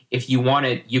records. If you want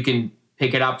it, you can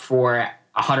pick it up for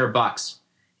 $100.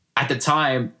 At the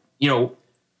time,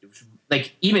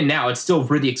 like even now, it's still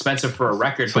really expensive for a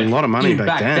record. It's a lot of money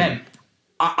back then.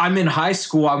 I'm in high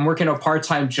school. I'm working a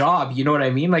part-time job. You know what I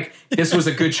mean? Like this was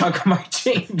a good chunk of my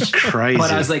change. Crazy.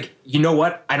 But I was like, you know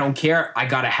what? I don't care. I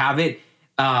gotta have it.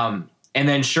 And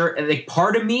then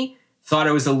part of me thought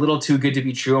it was a little too good to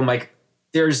be true. I'm like,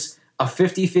 there's a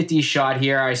 50-50 shot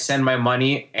here. I send my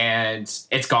money and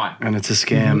it's gone. And it's a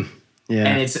scam. Yeah.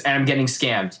 And I'm getting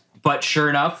scammed. But sure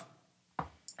enough,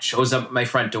 shows up at my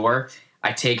front door.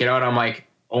 I take it out. I'm like,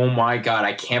 oh my God,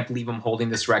 I can't believe I'm holding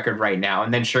this record right now.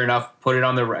 And then sure enough, put it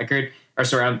on the put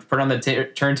it on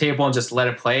the turntable and just let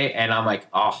it play. And I'm like,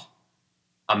 oh,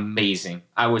 amazing.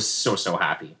 I was so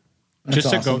happy.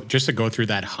 Just to go through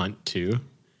that hunt too.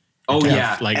 Oh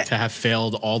yeah. To have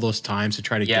failed all those times to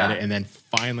try to get it. And then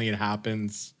finally it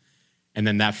happens. And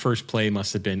then that first play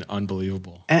must have been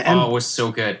unbelievable. And it was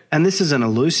so good. And this is an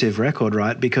elusive record,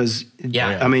 right? Because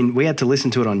I mean, we had to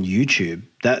listen to it on YouTube.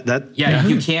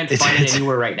 You can't find it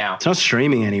anywhere right now. It's not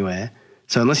streaming anywhere.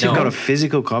 So unless you've got a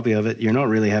physical copy of it, you're not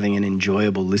really having an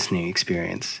enjoyable listening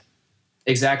experience.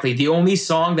 Exactly. The only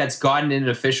song that's gotten an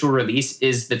official release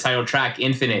is the title track,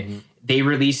 Infinite. Mm-hmm. They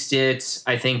released it,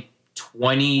 I think,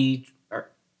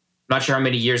 not sure how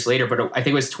many years later, but I think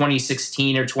it was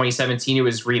 2016 or 2017. It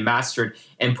was remastered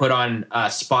and put on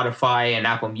Spotify and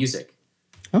Apple Music.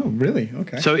 Oh, really?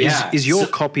 Okay. So is your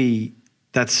copy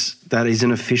that is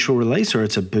an official release or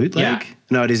it's a bootleg? Yeah.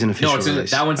 No, it is an official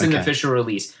release. That one's an official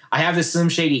release. I have the Slim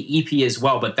Shady EP as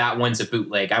well, but that one's a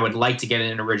bootleg. I would like to get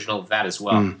an original of that as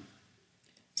well.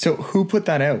 So who put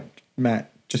that out,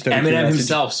 Matt? Just Eminem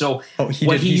himself. So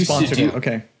what he used to do. It.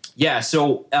 Okay. Yeah.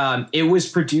 So it was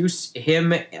produced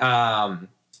him,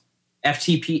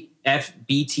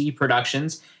 FBT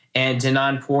Productions, and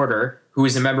Denon Porter, who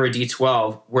is a member of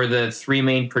D12, were the three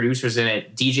main producers in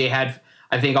it. DJ had,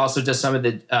 I think, also does some of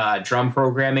the drum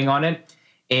programming on it.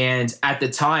 And at the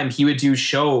time, he would do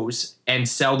shows and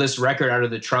sell this record out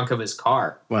of the trunk of his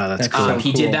car. Wow, that's cool. So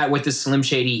he did that with the Slim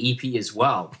Shady EP as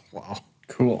well. Wow.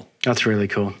 Cool. That's really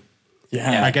cool.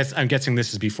 Yeah. I'm guessing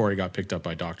this is before he got picked up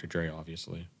by Dr. Dre,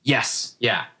 obviously. Yes.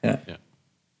 Yeah.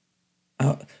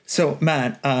 So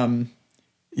Matt,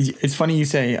 it's funny you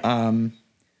say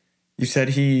you said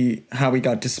how he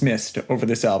got dismissed over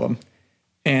this album,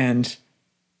 and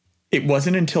it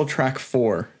wasn't until track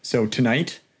 4, so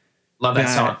Tonight. Love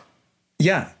that song.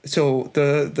 Yeah. So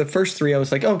the first 3, I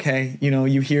was like, okay,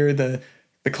 you hear the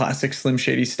classic Slim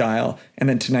Shady style, and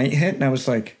then Tonight hit, and I was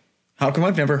like, how come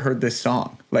I've never heard this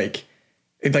song? I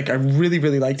really,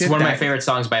 really liked it. It's one of my favorite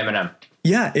songs by Eminem.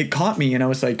 Yeah, it caught me, and I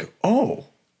was like, oh,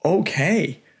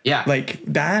 okay. Yeah.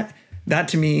 That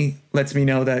to me lets me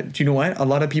know that, do you know what? A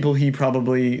lot of people he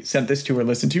probably sent this to or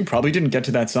listened to probably didn't get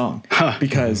to that song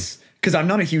because I'm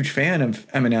not a huge fan of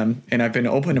Eminem, and I've been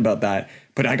open about that.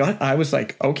 But I was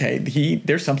like, okay,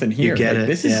 there's something here. You get it.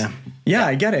 This is,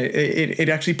 I get it. It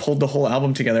actually pulled the whole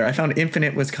album together. I found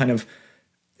Infinite was kind of,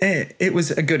 it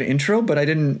was a good intro, but I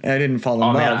didn't fall in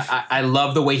love. Man, I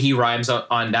love the way he rhymes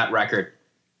on that record.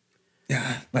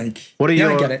 Yeah, what are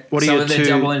your, I get it. What are some your of the two,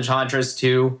 double entendres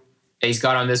too that he's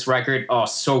got on this record? Oh,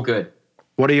 so good.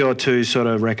 What are your two sort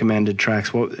of recommended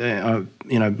tracks? What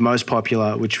most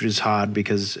popular, which is hard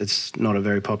because it's not a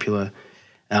very popular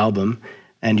album,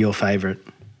 and your favorite?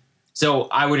 So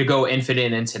I would go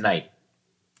Infinite and Tonight.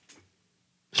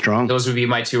 Strong. Those would be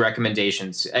my two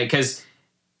recommendations because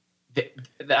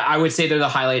I would say they're the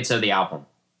highlights of the album.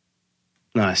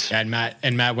 Nice. And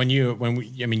Matt, when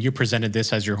you presented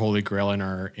this as your holy grail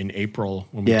in April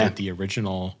when we did the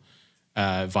original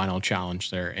vinyl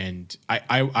challenge there, and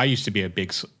I used to be a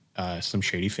big Slim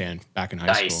Shady fan back in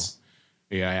high school.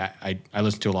 Yeah, I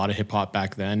listened to a lot of hip hop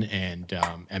back then, and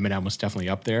Eminem was definitely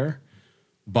up there.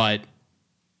 But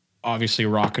obviously,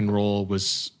 rock and roll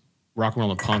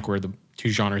and punk were the two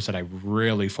genres that I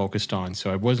really focused on. So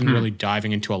I wasn't really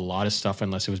diving into a lot of stuff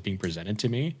unless it was being presented to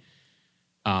me.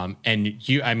 I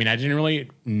didn't really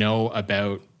know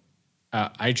about.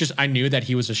 I knew that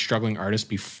he was a struggling artist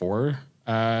before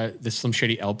the Slim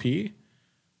Shady LP,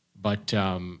 but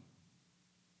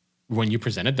when you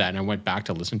presented that and I went back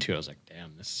to listen to it, I was like,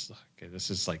 damn, this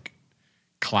is like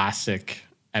classic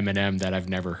Eminem that I've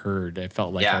never heard. I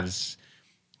felt like I was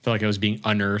being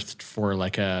unearthed for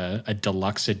like a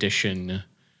deluxe edition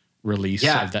release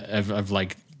of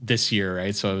like this year,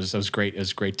 right? So it was great. It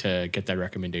was great to get that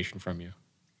recommendation from you.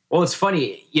 Well, it's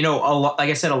funny, like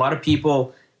I said, a lot of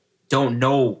people don't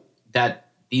know that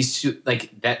these two,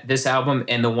 that this album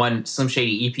and the one Slim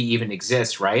Shady EP even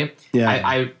exists, right? Yeah.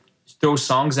 I throw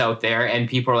songs out there and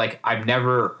people are like, I've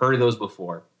never heard of those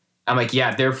before. I'm like,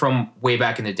 yeah, they're from way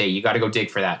back in the day. You got to go dig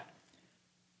for that.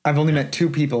 I've only met 2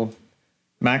 people,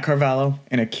 Matt Carvalho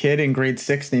and a kid in grade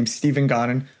 6 named Stephen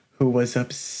Godden, who was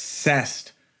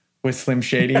obsessed with Slim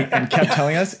Shady and kept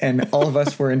telling us, and all of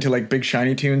us were into like Big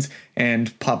Shiny Tunes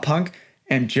and pop punk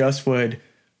and just would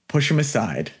push him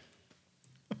aside.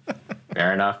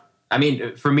 Fair enough. I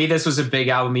mean, for me, this was a big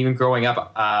album, even growing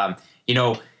up.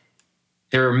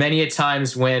 There were many a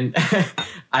times when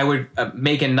I would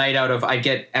make a night out of, I'd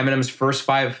get Eminem's first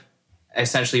 5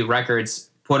 essentially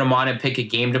records, put them on and pick a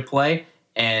game to play,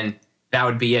 and that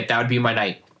would be it. That would be my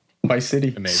night. Vice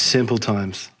City. Amazing. Simple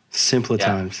times. Simpler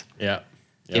times. Yeah.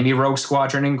 Give me Rogue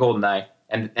Squadron and GoldenEye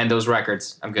and those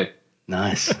records. I'm good.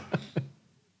 Nice.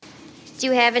 Do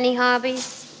you have any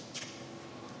hobbies?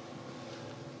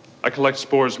 I collect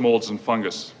spores, molds, and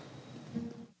fungus.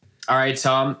 All right,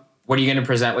 Tom, what are you going to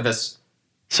present with us?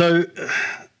 So,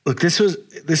 look, this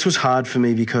was hard for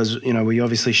me because, we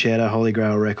obviously shared our Holy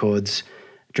Grail records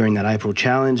during that April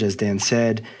challenge, as Dan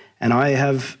said, and I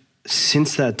have,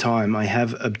 since that time, I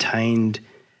have obtained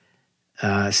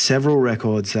several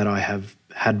records that I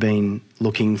had been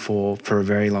looking for a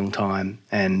very long time,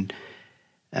 and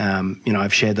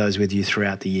I've shared those with you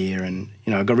throughout the year, and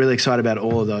I got really excited about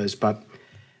all of those, but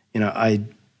I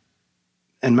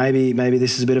and maybe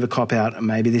this is a bit of a cop out.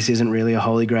 Maybe this isn't really a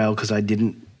holy grail because it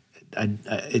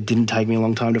didn't take me a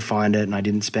long time to find it, and I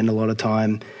didn't spend a lot of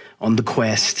time on the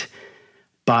quest.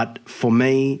 But for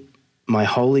me, my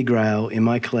holy grail in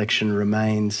my collection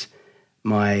remains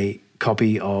my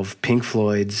copy of Pink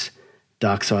Floyd's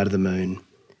Dark Side of the Moon.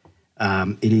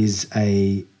 It is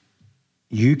a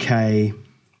UK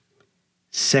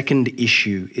second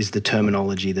issue is the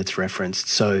terminology that's referenced.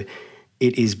 So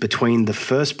it is between the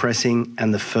first pressing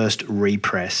and the first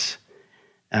repress.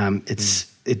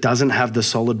 It doesn't have the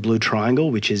solid blue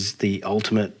triangle, which is the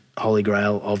ultimate holy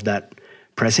grail of that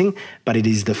pressing, but it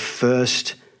is the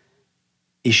first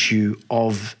issue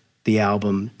of the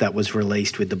album that was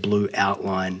released with the blue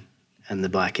outline and the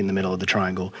black in the middle of the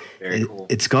triangle. Very cool.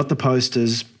 It's got the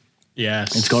posters.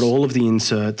 Yes. It's got all of the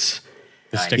inserts.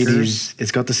 The stickers.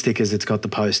 It's got the stickers. It's got the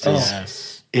posters. Oh.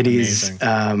 Yes. It Amazing.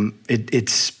 is.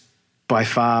 It's by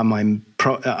far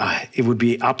it would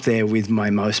be up there with my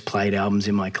most played albums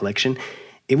in my collection.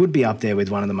 It would be up there with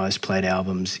one of the most played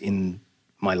albums in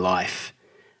my life.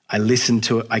 I listen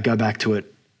to it. I go back to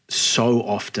it so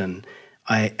often.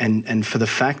 And for the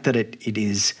fact that it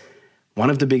is one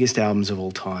of the biggest albums of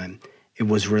all time, it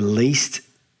was released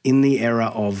in the era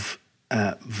of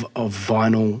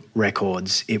vinyl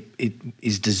records. It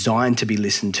is designed to be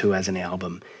listened to as an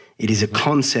album. It is a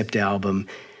concept album.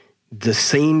 The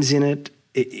themes in it,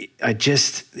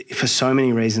 for so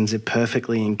many reasons, it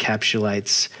perfectly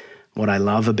encapsulates what I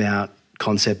love about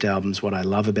concept albums, what I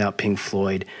love about Pink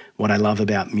Floyd, what I love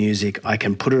about music. I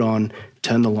can put it on,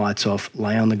 turn the lights off,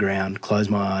 lay on the ground, close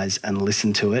my eyes and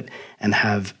listen to it and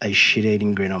have a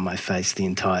shit-eating grin on my face the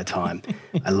entire time.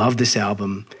 I love this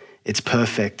album. It's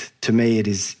perfect. To me, it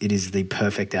is the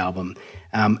perfect album.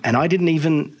 And I didn't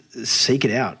even seek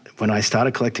it out. When I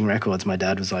started collecting records, my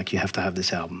dad was like, you have to have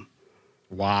this album.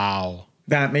 Wow.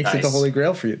 That makes it the holy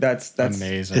grail for you. That's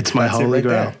amazing. It's my holy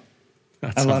grail. there.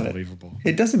 That's I love unbelievable.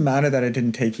 It doesn't matter that it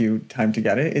didn't take you time to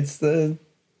get it. It's the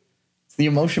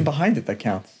emotion behind it that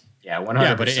counts. Yeah, 100%.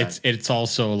 Yeah, but it's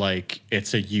also like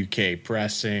it's a UK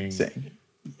pressing. Same.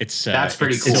 It's That's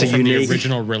pretty cool. It's It's a from unique- the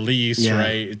original release, Yeah.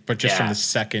 right? But just from Yeah. the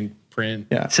second print.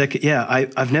 Yeah.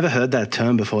 I've never heard that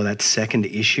term before, that second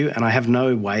issue, and I have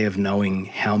no way of knowing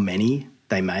how many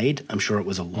they made. I'm sure it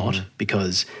was a lot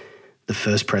because the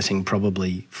first pressing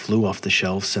probably flew off the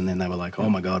shelves and then they were like, oh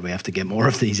my God, we have to get more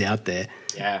of these out there.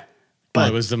 Yeah. But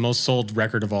it was the most sold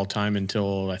record of all time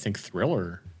until I think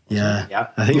Thriller. Yeah. Yeah.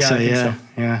 I think Yeah, so. I think Yeah. so.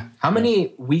 Yeah. How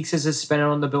many weeks has this been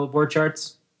on the Billboard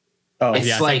charts? Oh, It's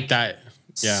Yeah, I like think that.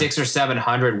 Yeah. 600 or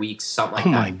 700 weeks, something like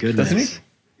Oh that. my goodness. doesn't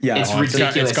he? Yeah. It's Oh,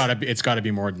 ridiculous. it's got to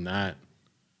be more than that.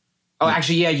 Oh,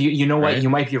 actually, yeah. You know what? Right? You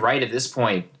might be right at this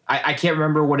point. I can't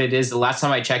remember what it is. The last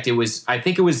time I checked, I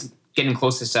think it was getting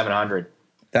close to 700.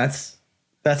 That's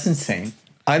insane.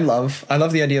 I love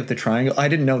the idea of the triangle. I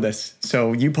didn't know this.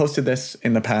 So you posted this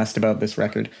in the past about this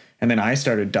record, and then I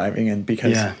started diving in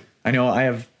because I know I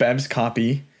have Bev's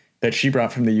copy that she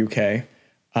brought from the UK,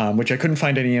 which I couldn't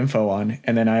find any info on,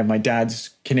 and then I have my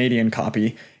dad's Canadian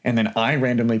copy, and then I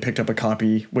randomly picked up a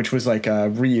copy which was like a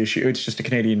reissue. It's just a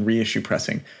Canadian reissue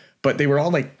pressing, but they were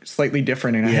all like slightly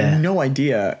different, and I had no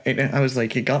idea. And I was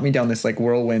like, it got me down this like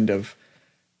whirlwind of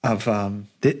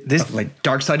like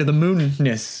Dark Side of the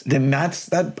Moonness, then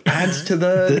that adds to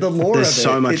the lore of it. There's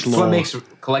so much It's- That's lore. what makes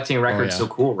collecting records so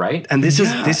cool, right? And this is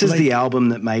like- the album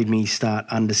that made me start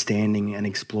understanding and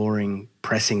exploring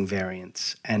pressing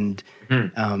variants and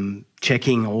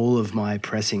checking all of my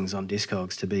pressings on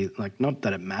Discogs to be like, not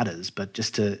that it matters, but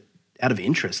just out of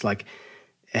interest. Like,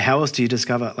 how else do you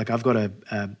discover? Like, I've got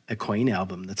a Queen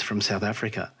album that's from South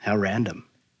Africa. How random!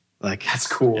 Like, That's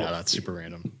cool. Yeah, that's super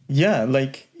random. Yeah,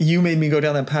 like you made me go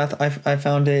down that path. I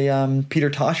found a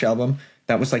Peter Tosh album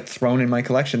that was like thrown in my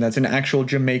collection. That's an actual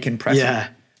Jamaican pressing. Yeah.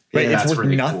 Right. Yeah, It's that's worth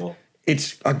really nothing. cool.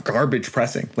 It's a garbage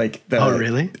pressing. Like Oh,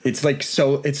 really? It's like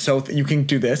you can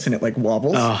do this and it like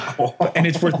wobbles, and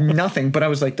it's worth nothing. But I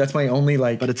was like, that's my only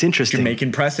like. But it's interesting.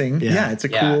 Jamaican pressing. Yeah, it's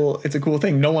a cool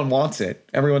thing. No one wants it.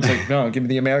 Everyone's like, no, give me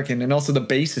the American. And also the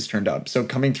bass is turned up, so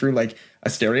coming through like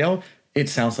a stereo, it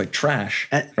sounds like trash,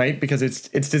 right? Because it's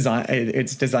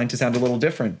designed to sound a little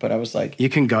different. But I was like, you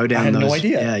can go down I had those. no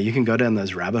idea. Yeah, you can go down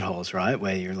those rabbit holes, right?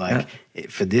 Where you're like,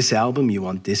 for this album, you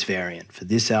want this variant. For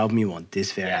this album, you want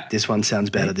this variant. Yeah. This one sounds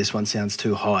better. This one sounds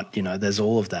too hot. You know, there's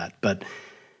all of that. But,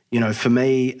 you know, for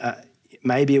me,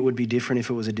 maybe it would be different if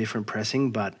it was a different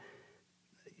pressing. But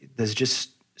there's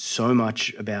just so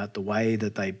much about the way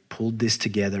that they pulled this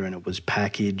together and it was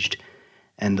packaged,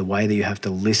 and the way that you have to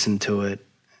listen to it,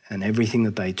 and everything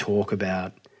that they talk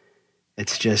about.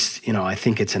 It's just, you know, I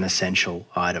think it's an essential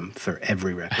item for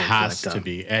every record Has collector. to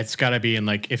be. It's got to be. And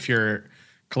like, if you're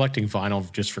collecting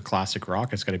vinyl just for classic rock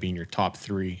has got to be in your top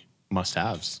 3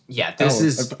 must-haves. Yeah, this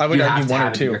is. I would you argue have to one or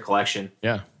have it two. in your collection.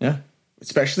 Yeah. Yeah,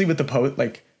 especially with the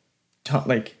like,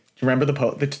 do you remember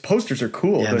the posters are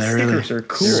cool. Yeah, the stickers are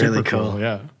cool. They're really Super cool.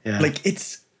 Yeah. Yeah. Like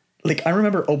it's like I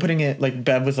remember opening it. Like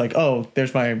Bev was like, "Oh,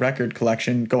 there's my record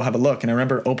collection. Go have a look." And I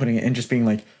remember opening it and just being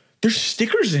like, "There's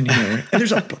stickers in here, and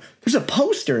there's a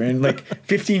poster." And like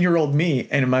 15-year-old me,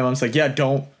 and my mom's like, "Yeah,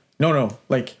 no.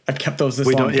 Like I've kept those this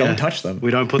long. Don't touch them.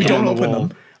 We don't put them on the wall."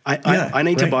 Them. I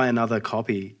need to buy another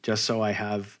copy just so I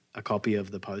have a copy of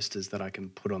the posters that I can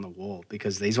put on the wall,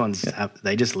 because these ones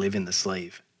they just live in the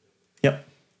sleeve. Yep.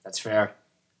 That's fair.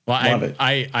 Well, Love it.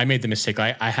 I made the mistake.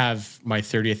 I have my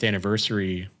 30th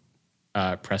anniversary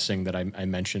pressing that I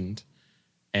mentioned,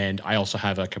 and I also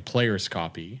have like a player's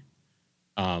copy.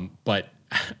 But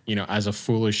you know, as a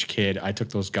foolish kid, I took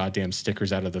those goddamn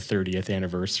stickers out of the 30th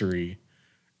anniversary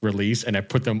release and I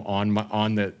put them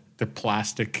on the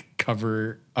plastic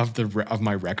cover of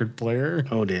my record player.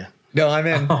 Oh dear. No, I'm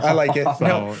in. I like it.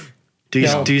 No. Do you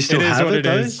still have it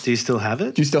though? is. Do you still have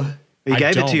it? Do you still? You I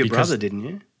gave it don't, to your because- brother, didn't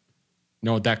you?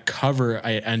 No, that cover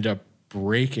I end up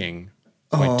breaking,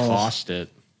 so I tossed it.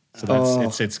 So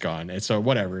that's it's gone. It's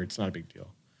whatever. It's not a big deal.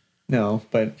 No,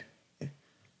 but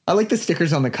I like the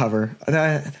stickers on the cover.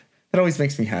 That always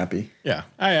makes me happy. Yeah,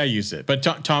 I use it. But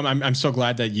Tom, I'm so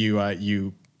glad that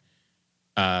you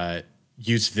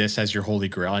use this as your holy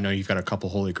grail. I know you've got a couple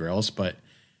holy grails, but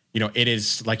you know, it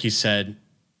is, like you said,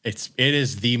 it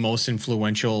is the most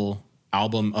influential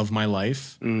album of my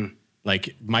life.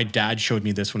 Like my dad showed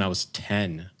me this when I was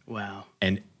 10. Wow.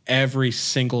 And every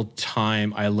single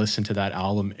time I listen to that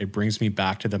album, it brings me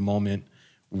back to the moment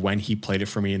when he played it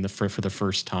for me for the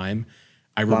first time.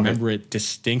 I remember it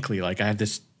distinctly. Like I have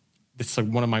it's like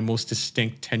one of my most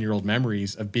distinct 10-year-old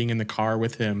memories of being in the car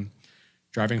with him,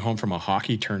 driving home from a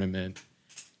hockey tournament,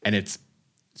 and it's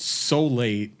so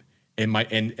late. I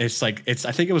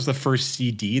think it was the first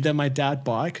CD that my dad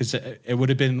bought, because it would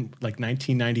have been like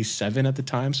 1997 at the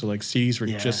time. So like CDs were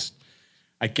just,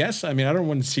 I guess, I mean, I don't know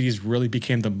when CDs really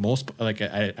became the most like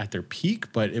at their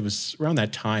peak, but it was around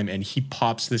that time. And he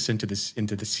pops this into the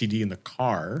CD in the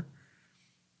car.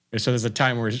 And so there's a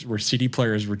time where CD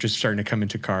players were just starting to come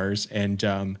into cars. And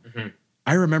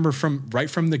I remember right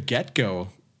from the get-go,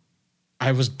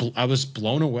 I was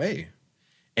blown away.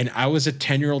 And I was a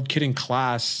 10-year-old kid in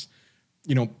class,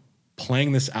 you know,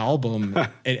 playing this album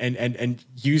and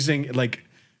using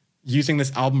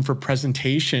this album for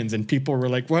presentations, and people were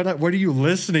like, what are you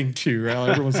listening to?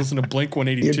 Everyone's listening to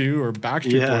Blink-182 or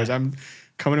Backstreet Boys. I'm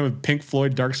coming in with Pink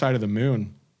Floyd, Dark Side of the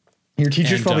Moon. Your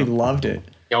teachers probably loved it.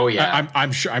 Oh yeah.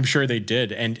 I'm sure they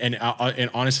did. And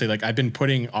honestly, like I've been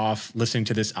putting off listening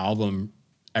to this album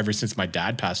ever since my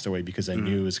dad passed away, because I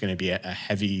knew it was going to be a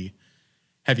heavy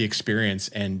experience.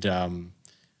 And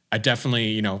I definitely,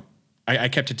 you know, I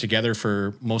kept it together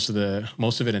for most of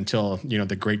it until, you know,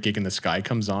 the Great Gig in the Sky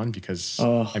comes on, because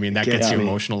I mean, that gets you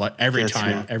emotional every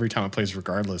time it plays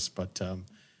regardless. But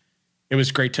it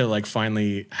was great to like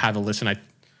finally have a listen. I,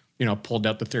 you know, pulled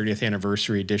out the 30th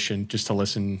anniversary edition just to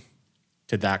listen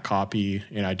to that copy.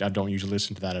 And I don't usually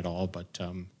listen to that at all, but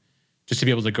just to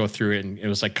be able to go through it. And it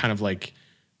was like kind of like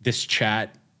this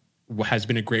chat has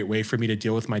been a great way for me to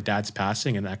deal with my dad's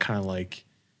passing. And that kind of like,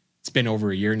 it's been over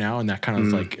a year now, and that kind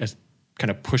of like has kind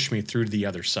of pushed me through to the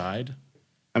other side.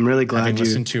 I'm really glad you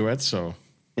listened to it. So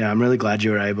yeah, I'm really glad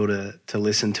you were able to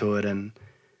listen to it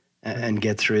and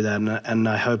get through that. And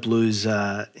I hope Lou's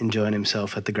enjoying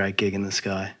himself at the Great Gig in the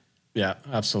Sky. Yeah,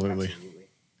 absolutely.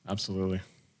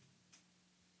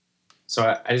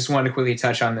 So I just wanted to quickly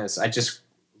touch on this. I just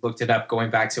looked it up, going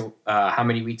back to how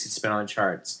many weeks it's been on the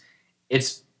charts.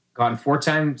 It's gotten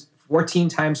 14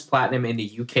 times platinum in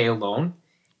the UK alone,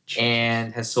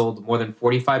 and has sold more than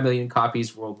 45 million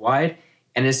copies worldwide,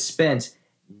 and has spent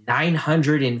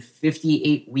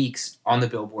 958 weeks on the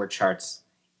Billboard charts.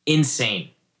 Insane.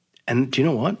 And do you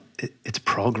know what? It's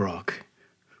prog rock.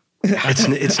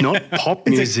 It's not pop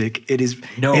music. It's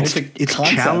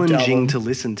challenging album to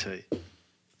listen to.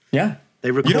 Yeah.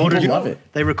 They recorded love it.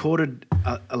 They recorded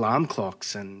alarm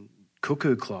clocks and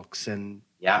cuckoo clocks and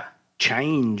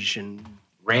change and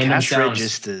random cash sounds,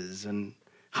 registers and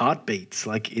heartbeats.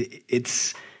 Like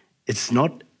it's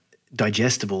not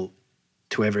digestible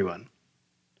to everyone.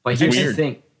 But here's the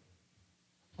thing.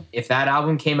 If that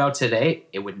album came out today,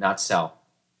 it would not sell.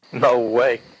 No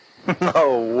way.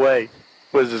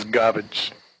 What is this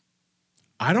garbage?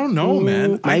 I don't know,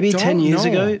 man. Maybe 10 years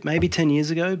ago. Maybe 10 years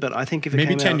ago. But I think if it maybe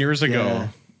came 10 out, years ago.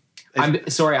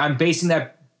 I'm basing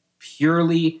that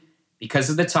purely because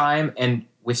of the time and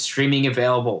with streaming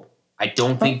available. I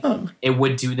don't think it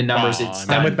would do the numbers it's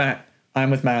done. I'm with Matt. I'm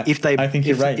with Matt. I think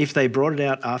you're right. If they brought it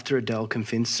out after Adele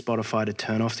convinced Spotify to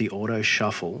turn off the auto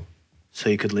shuffle so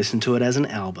you could listen to it as an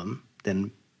album,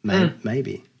 then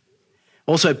maybe.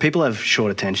 Also, people have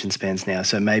short attention spans now,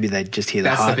 so maybe they'd just hear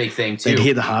the big thing too. They'd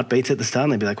hear the heartbeats at the start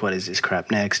and they'd be like, what is this crap?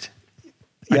 Next.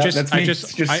 Yeah, that's me. Just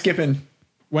skipping.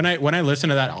 When I listen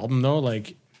to that album though,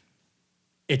 like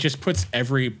it just puts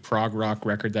every prog rock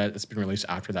record that has been released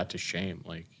after that to shame.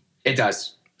 Like it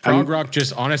does. Prog rock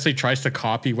just honestly tries to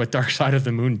copy what Dark Side of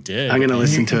the Moon did. I'm going to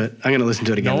listen to it. I'm going to listen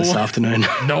to it again this afternoon.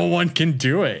 No one can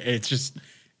do it. It's just,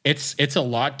 it's a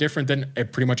lot different than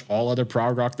pretty much all other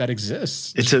prog rock that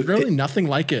exists. It's really nothing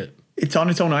like it. It's on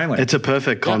its own island. It's a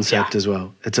perfect concept as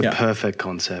well. It's a perfect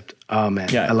concept. Oh man,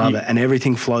 I love it. And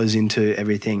everything flows into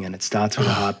everything, and it starts with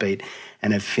a heartbeat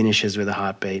and it finishes with a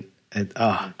heartbeat.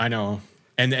 I know.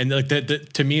 And like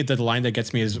to me, the line that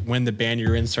gets me is when the band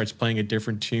you're in starts playing a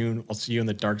different tune. I'll see you on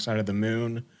the dark side of the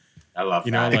moon. I love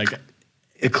that. Like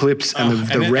Eclipse and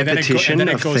the repetition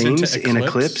of themes in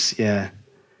Eclipse. Yeah.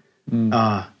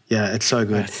 Yeah, it's so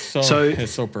good.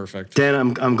 It's so perfect.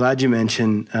 Dan, I'm glad you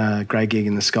mentioned Grey Gig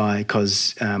in the Sky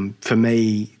because for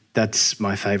me, that's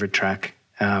my favorite track,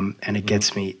 and it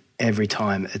gets me every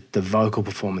time. The vocal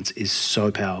performance is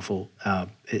so powerful.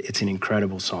 It's an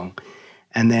incredible song.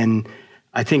 And then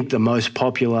I think the most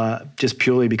popular, just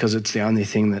purely because it's the only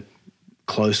thing that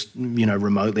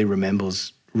remotely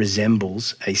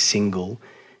resembles a single,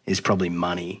 is probably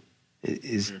Money.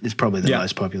 Is probably the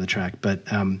most popular track. But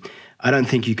I don't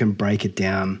think you can break it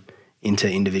down into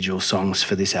individual songs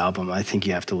for this album. I think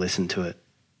you have to listen to it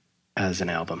as an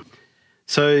album.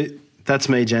 So that's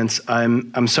me, gents.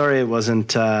 I'm sorry it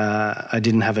wasn't. I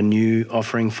didn't have a new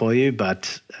offering for you,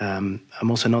 but I'm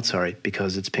also not sorry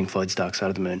because it's Pink Floyd's Dark Side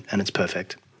of the Moon and it's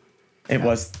perfect. It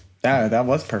was that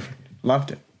was perfect. Loved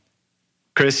it.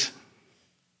 Chris,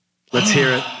 let's hear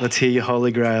it. Let's hear your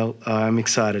Holy Grail. I'm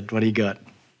excited. What do you got?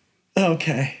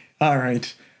 Okay. All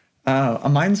right.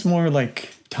 Mine's more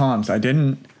like Tom's. I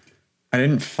didn't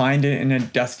find it in a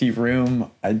dusty room.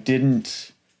 I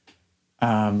didn't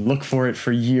look for it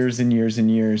for years and years and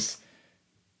years.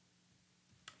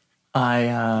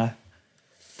 I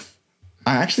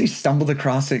actually stumbled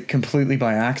across it completely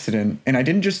by accident, and I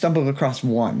didn't just stumble across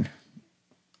one.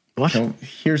 What? So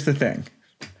here's the thing.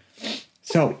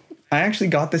 So I actually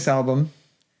got this album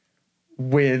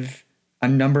with a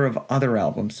number of other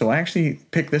albums. So I actually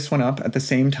picked this one up at the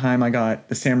same time I got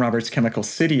the Sam Roberts Chemical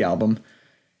City album,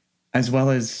 as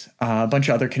well as a bunch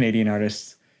of other Canadian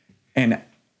artists. And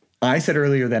I said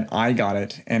earlier that I got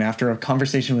it. And after a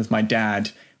conversation with my dad,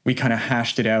 we kind of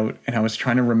hashed it out. And I was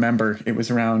trying to remember. It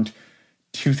was around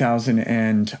 2000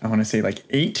 and I want to say like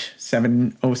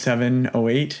 07,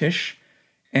 08-ish.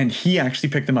 And he actually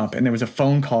picked them up. And there was a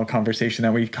phone call conversation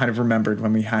that we kind of remembered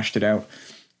when we hashed it out.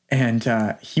 And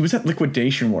he was at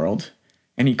Liquidation World,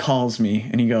 and he calls me,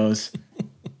 and he goes,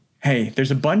 hey,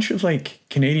 there's a bunch of, like,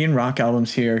 Canadian rock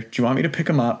albums here. Do you want me to pick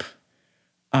them up?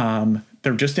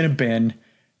 They're just in a bin.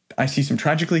 I see some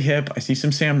Tragically Hip. I see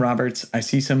some Sam Roberts. I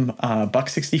see some Buck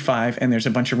 65, and there's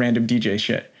a bunch of random DJ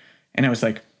shit. And I was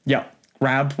like, yeah,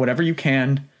 grab whatever you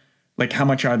can. Like, how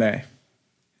much are they?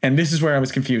 And this is where I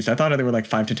was confused. I thought they were, like,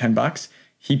 $5 to $10.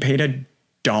 He paid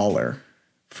 $1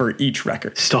 for each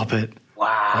record. Stop it.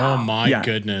 Wow. Oh, my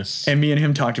goodness. And me and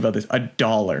him talked about this.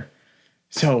 $1.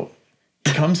 So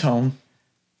he comes home,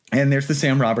 and there's the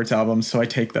Sam Roberts albums, so I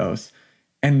take those.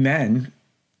 And then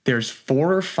there's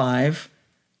 4 or 5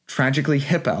 Tragically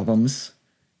Hip albums,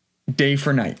 day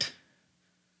for night.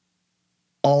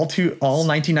 All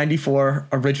 1994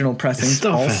 original pressings,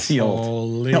 Stop all it.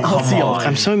 sealed. All sealed.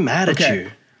 I'm so mad at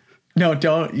you. No,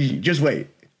 don't. Just wait.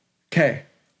 Okay.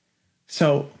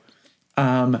 So,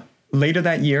 later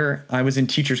that year, I was in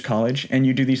teachers college, and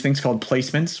you do these things called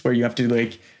placements where you have to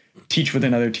like teach with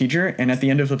another teacher. And at the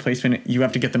end of the placement, you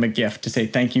have to get them a gift to say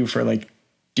thank you for like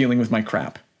dealing with my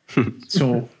crap.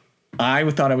 So I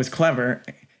thought I was clever,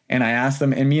 and I asked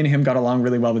them, and me and him got along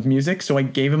really well with music. So I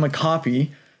gave him a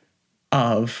copy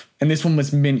of, and this one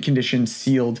was mint condition,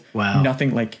 sealed. Wow.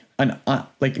 Nothing like an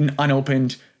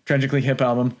unopened Tragically Hip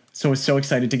album. So I was so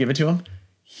excited to give it to him.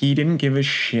 He didn't give a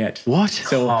shit. What?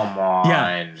 So, come on.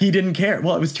 Yeah, he didn't care.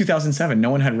 Well, it was 2007. No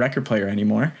one had a record player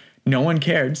anymore. No one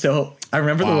cared. So I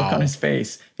remember the look on his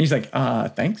face. He's like,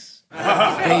 thanks.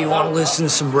 Hey, you want to listen to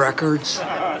some records?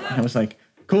 And I was like,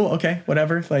 cool, okay,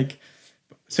 whatever. Like,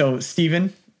 so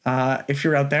Steven, if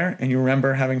you're out there and you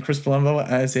remember having Chris Palumbo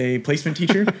as a placement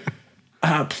teacher,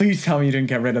 please tell me you didn't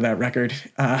get rid of that record.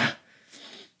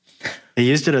 He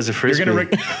used it as a frisbee.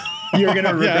 You're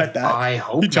gonna regret that. I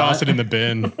hope You toss it in the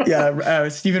bin. Yeah,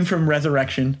 Steven from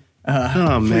Resurrection.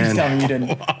 Oh, man. Please tell me you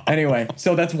didn't. Anyway,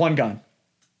 so that's one gone.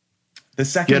 The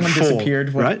second one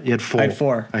disappeared. Right? You had 4. I had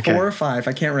 4. Okay. 4 or 5.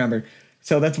 I can't remember.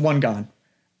 So that's one gone.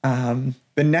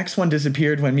 The next one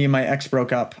disappeared when me and my ex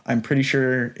broke up. I'm pretty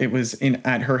sure it was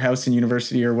at her house in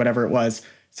university or whatever it was.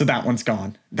 So that one's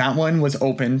gone. That one was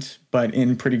opened, but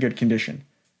in pretty good condition.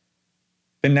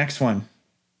 The next one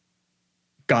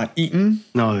got eaten.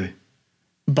 No.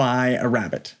 By a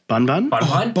rabbit. Bun Bun?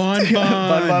 Bun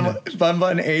Bun? Bun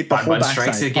Bun ate the Bun whole Bun backside.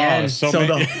 strikes again. So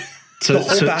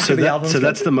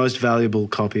that's the most valuable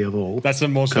copy of all. That's the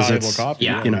most valuable copy.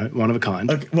 Yeah. You know, one of a kind.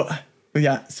 Okay, well,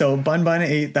 yeah. So Bun Bun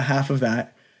ate the half of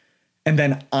that, and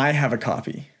then I have a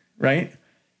copy, right?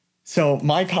 So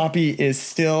my copy is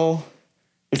still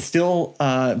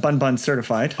Bun Bun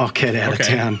certified. Oh, get out of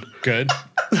town. Good.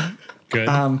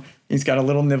 He's got a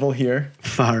little nibble here.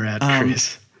 Far out,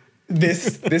 Chris.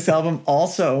 This album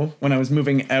also, when I was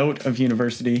moving out of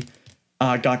university,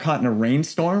 got caught in a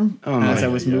rainstorm as I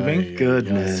was moving.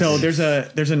 Goodness. So there's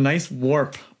a nice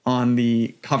warp on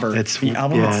the cover. The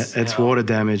album. It's water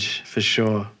damage for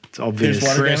sure. It's obvious.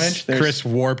 There's water damage. Chris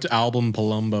warped album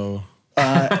Palumbo.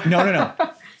 No.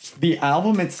 The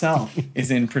album itself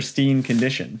is in pristine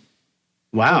condition.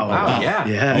 Wow. Yeah.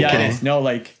 Yeah. Yeah, Okay. it is. No,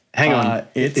 like Hang on.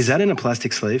 Is that in a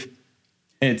plastic sleeve?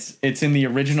 It's in the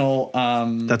original.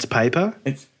 That's paper.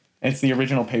 It's the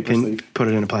original paper Can sleeve. put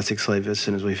it in a plastic sleeve as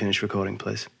soon as we finish recording,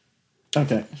 please.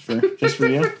 Okay, sure. Just for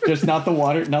you. Just not the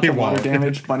water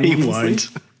damage. Bunny He won't.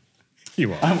 sleeve. He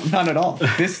won't. Not at all.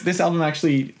 This album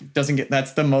actually doesn't get.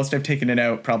 That's the most I've taken it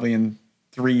out probably in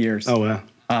 3 years. Oh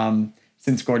wow.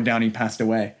 Since Gord Downey passed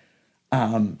away.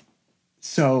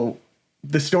 So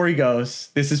the story goes.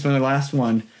 This is from the last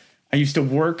one. I used to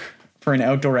work for an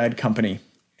outdoor ad company.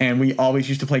 And we always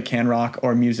used to play can rock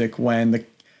or music when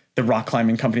the rock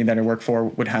climbing company that I work for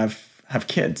would have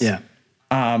kids. Yeah.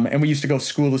 And we used to go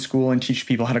school to school and teach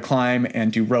people how to climb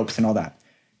and do ropes and all that.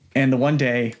 And the one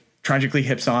day, Tragically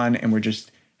Hip's on and we're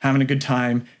just having a good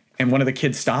time. And one of the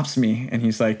kids stops me and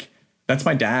he's like, "That's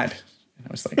my dad." And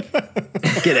I was like,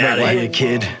 "Get out of here,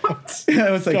 kid."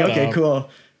 I was like, "Okay, cool."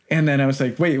 And then I was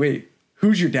like, wait,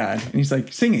 who's your dad? And he's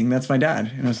like, "Singing, that's my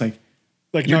dad." And I was like,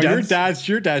 your dad's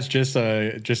just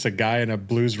a guy in a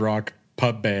blues rock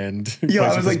pub band. Yeah,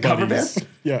 I was like, cover band?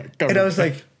 Yeah. And I was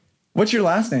like, "What's your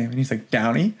last name?" And he's like,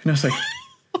 "Downey." And I was like,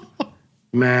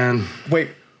 man, wait,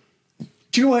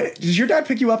 do you know what? Does your dad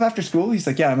pick you up after school? He's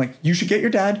like, "Yeah." I'm like, "You should get your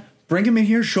dad, bring him in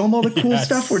here, show him all the cool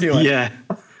stuff we're doing." Yeah.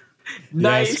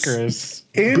 Nice. Yes,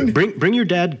 Chris. Bring your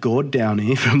dad, Gord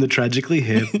Downey, from the Tragically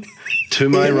Hip to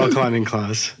my rock climbing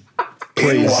class.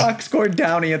 Please. Walks Gord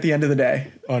Downey at the end of the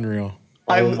day. Unreal.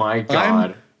 Oh my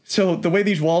God. So the way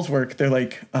these walls work, they're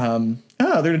like,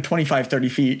 they're 25, 30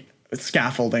 feet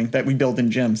scaffolding that we build in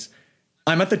gyms.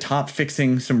 I'm at the top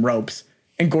fixing some ropes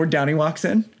and Gord Downey walks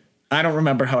in. I don't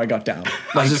remember how I got down.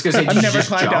 I was just going to say, I've never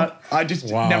climbed down. I just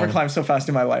Wow. never climbed so fast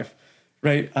in my life.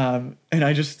 Right. And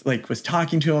I just was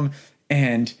talking to him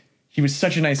and he was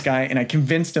such a nice guy. And I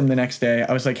convinced him the next day.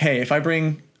 I was like, "Hey, if I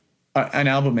bring an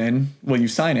album in, will you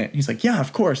sign it?" He's like, "Yeah,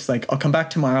 of course. Like, I'll come back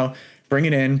tomorrow, bring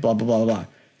it in, blah, blah, blah, blah."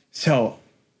 So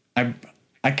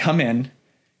I come in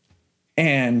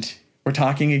and we're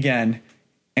talking again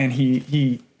and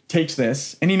he takes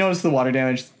this and he noticed the water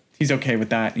damage. He's okay with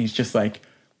that. And he's just like,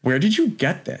 "Where did you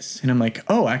get this?" And I'm like,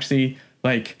 "Oh, actually,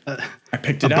 like I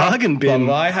picked it up. Bargain bin.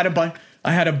 Blah, blah, blah.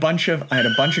 I had a bunch of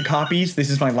copies. This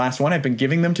is my last one. I've been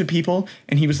giving them to people."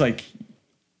 And he was like,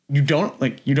 you don't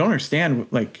understand.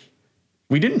 Like,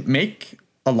 we didn't make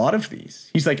a lot of these.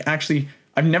 He's like, "Actually,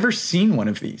 I've never seen one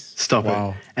of these." Stop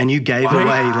it. And you gave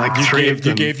away like three of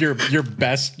them. You gave your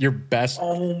best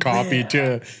copy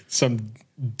to some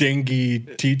dingy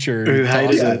teacher who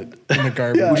hated it in the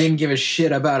garbage. Who didn't give a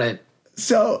shit about it.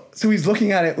 So he's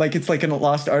looking at it like it's like a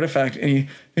lost artifact, and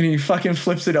he fucking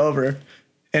flips it over,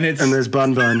 and there's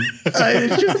Bun Bun.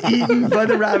 It's just eaten by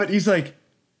the rabbit. He's like,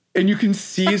 and you can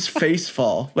see his face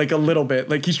fall like a little bit,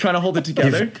 like he's trying to hold it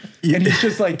together, and he's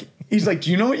just like,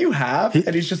 "Do you know what you have?"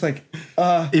 And he's just like,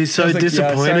 He's so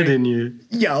disappointed in you.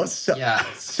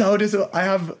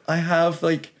 I have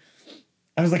like,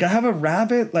 I was like, "I have a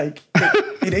rabbit, like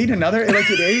it ate another, like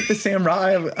it ate the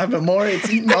samurai. I have more. It's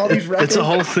eating all these rabbits." It's a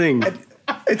whole thing.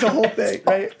 It's a whole thing,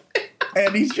 right?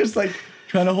 And he's just like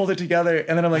trying to hold it together.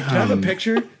 And then I'm like, "Can I have a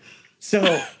picture?"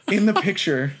 So in the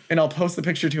picture, and I'll post the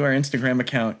picture to our Instagram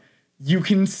account, you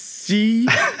can see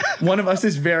one of us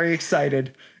is very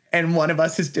excited and one of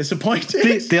us is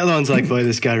disappointed. The other one's like, "Boy,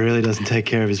 this guy really doesn't take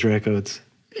care of his records."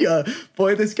 Yeah,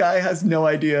 boy, this guy has no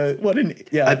idea what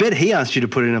I bet he asked you to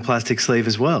put it in a plastic sleeve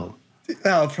as well.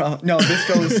 Oh, no,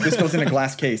 this goes in a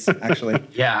glass case, actually.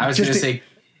 Yeah, I was going to say,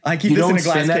 I keep you this don't in a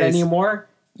glass spin that case anymore.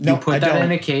 No, you put I that don't.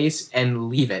 in a case and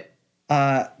leave it.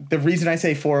 The reason I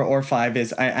say 4 or 5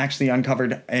 is I actually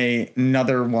uncovered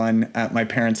another one at my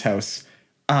parents' house.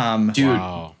 Dude,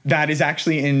 Wow. That is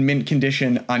actually in mint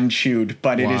condition, unchewed,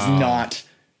 but it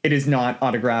is not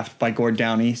autographed by Gord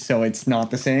Downey, so it's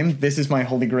not the same. This is my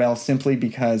holy grail simply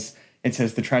because it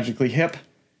says the Tragically Hip.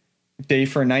 Day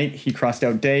for night, he crossed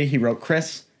out day. He wrote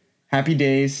Chris. Happy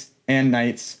days and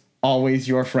nights, always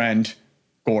your friend,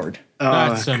 Gord. Oh,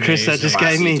 That's Chris, that just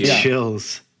gave me Yeah.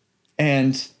 chills.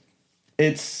 And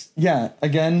it's,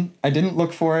 again, I didn't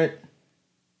look for it.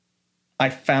 I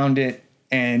found it,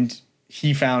 and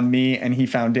he found me, and he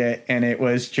found it, and it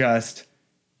was just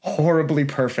horribly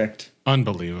perfect.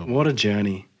 Unbelievable. What a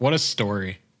journey. What a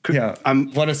story. Yeah,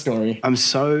 what a story. I'm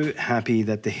so happy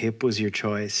that the hip was your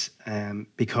choice,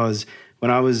 because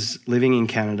when I was living in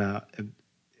Canada,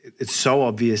 it's so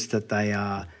obvious that they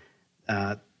are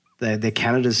they're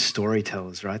Canada's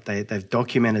storytellers, right? They've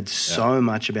documented so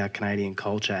much about Canadian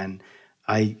culture, and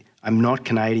I'm not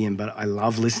Canadian, but I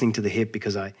love listening to the hip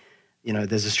because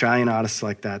there's Australian artists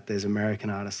like that, there's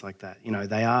American artists like that.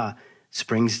 They are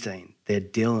Springsteen, they're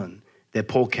Dylan, they're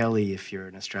Paul Kelly if you're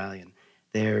an Australian.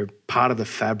 They're part of the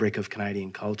fabric of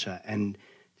Canadian culture. And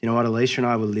you know what, Alicia and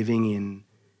I were living in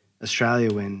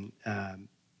Australia when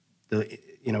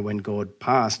when Gord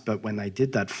passed, but when they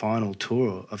did that final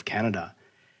tour of Canada,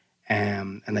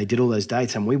 and they did all those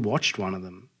dates, and we watched one of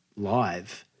them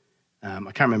live. I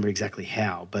can't remember exactly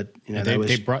how, but they were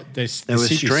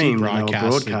streamed, they were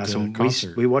broadcast, and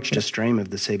we watched a stream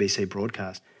of the CBC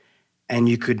broadcast, and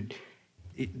you could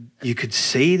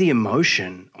see the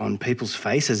emotion on people's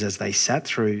faces as they sat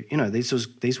through.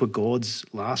 These were Gord's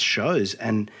last shows,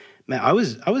 and man, I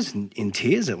was in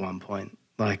tears at one point,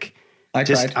 like I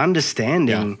just cried.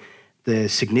 understanding the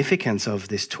significance of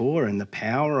this tour and the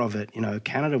power of it.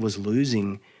 Canada was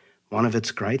losing one of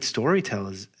its great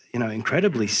storytellers.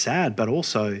 Incredibly sad, but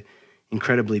also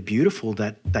incredibly beautiful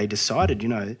that they decided.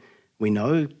 We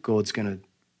know Gord's going to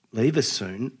leave us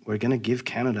soon. We're going to give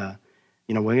Canada.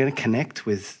 We're going to connect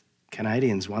with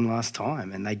Canadians one last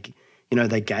time. And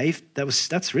they gave,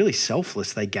 that's really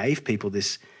selfless. They gave people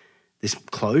this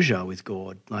closure with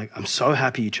Gord. Like, I'm so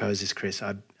happy you chose this, Chris.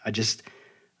 I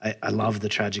love the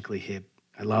Tragically Hip.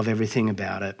 I love everything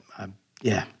about it.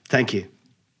 Thank you.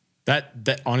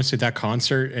 That honestly, that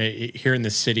concert here in the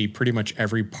city, pretty much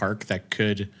every park that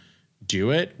could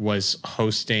do it was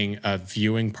hosting a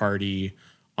viewing party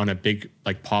on a big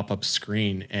pop-up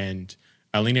screen. And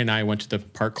Alina and I went to the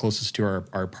park closest to our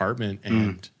apartment,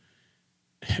 and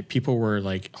people were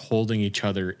holding each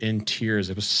other in tears.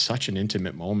 It was such an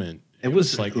intimate moment. It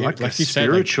was like a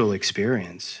spiritual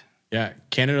experience. Yeah,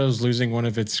 Canada was losing one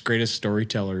of its greatest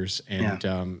storytellers,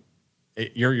 and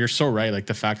you're so right.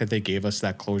 The fact that they gave us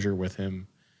that closure with him,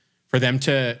 for them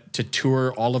to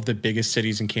tour all of the biggest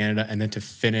cities in Canada and then to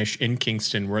finish in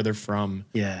Kingston, where they're from,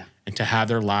 and to have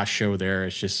their last show there,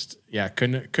 it's just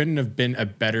couldn't have been a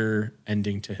better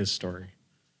ending to his story.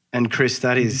 And Chris,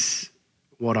 that is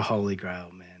what a holy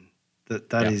grail, man.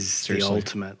 That is seriously. The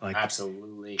ultimate.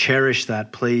 Absolutely. Cherish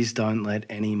that. Please don't let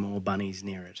any more bunnies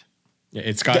near it. Yeah,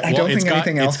 it's got. I don't think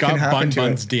anything else can happen to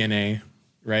Bun's it. DNA,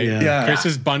 right? Yeah.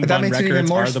 Chris's Bun But that makes it even records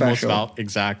more are the most special.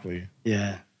 exactly.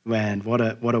 Yeah, man, what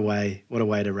a way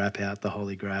to wrap out the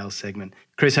Holy Grail segment.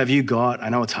 Chris, have you got? I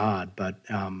know it's hard, but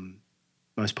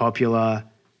most popular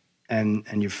and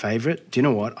your favorite. Do you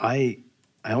know what? I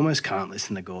almost can't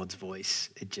listen to Gord's voice.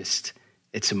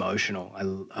 It's emotional. I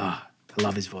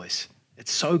love his voice.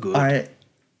 It's so good.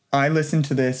 I listened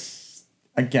to this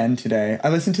again today. I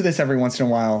listen to this every once in a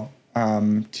while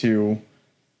to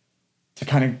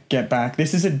kind of get back.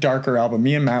 This is a darker album.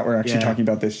 Me and Matt were actually talking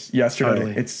about this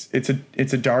yesterday. Totally.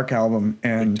 It's a dark album,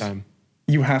 and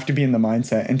you have to be in the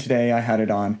mindset. And today I had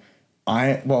it on.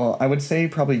 I would say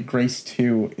probably Grace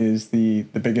 2 is the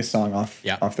biggest song off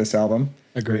this album.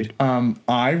 Agreed.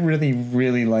 I really,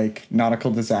 really like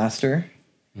Nautical Disaster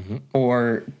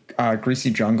or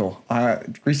Greasy Jungle.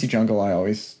 Greasy Jungle I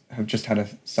always have just had a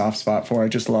soft spot for. I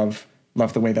just love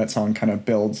the way that song kind of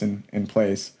builds and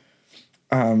plays.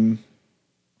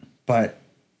 But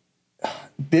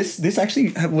this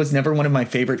actually was never one of my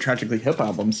favorite Tragically Hip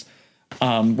albums,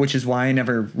 which is why I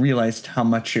never realized how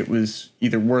much it was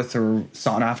either worth or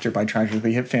sought after by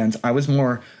Tragically Hip fans. I was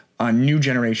more a new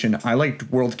generation. I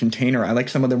liked World Container. I liked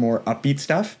some of their more upbeat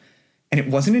stuff. And it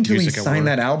wasn't until he signed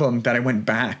that album that I went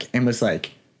back and was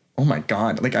like, oh my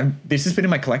God, this has been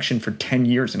in my collection for 10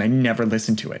 years and I never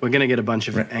listened to it. We're going to get a bunch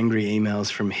of angry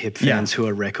emails from hip fans who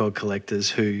are record collectors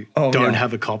who don't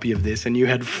have a copy of this, and you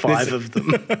had 5 of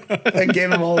them. I gave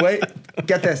them all away.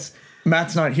 Get this.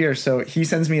 Matt's not here, so he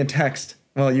sends me a text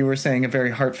Well, you were saying a very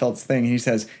heartfelt thing. He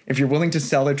says, if you're willing to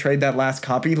sell or trade that last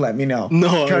copy, let me know.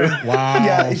 No. Wow.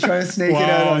 Yeah, he's trying to snake it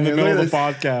out on in the you. middle Look of the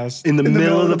at this. podcast. In the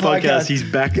middle of the podcast, he's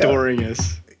backdooring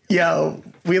us. Yeah,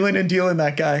 wheeling and dealing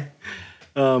that guy.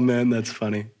 Oh, man, that's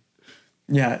funny.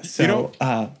 Yeah, so,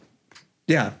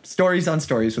 stories on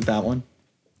stories with that one.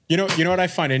 You know what I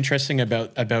find interesting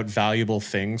about valuable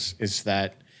things is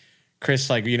that, Chris,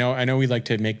 like, I know we like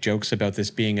to make jokes about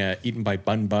this being eaten by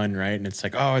Bun Bun, right? And it's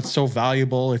like, oh, it's so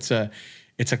valuable. It's a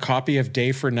copy of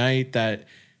Day for Night that,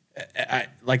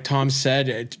 like Tom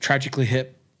said, tragically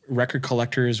hip record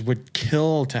collectors would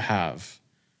kill to have.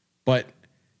 But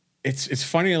it's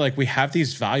funny, like, we have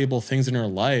these valuable things in our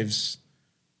lives,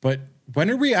 but when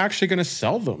are we actually going to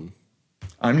sell them?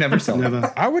 I'm never selling.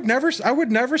 Never. I would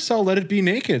never sell Let It Be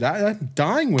Naked. I'm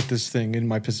dying with this thing in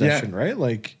my possession, right?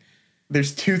 Like,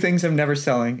 there's two things I'm never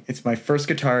selling. It's my first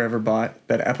guitar I ever bought,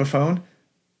 that Epiphone.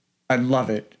 I love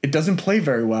it. It doesn't play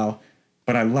very well,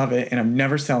 but I love it, and I'm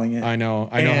never selling it. I know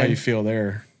how you feel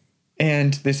there.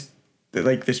 And this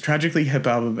Tragically Hip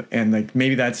album, and like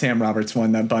maybe that Sam Roberts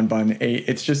one, that Bun Bun,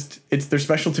 they're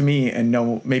special to me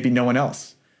and maybe no one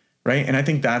else, right? And I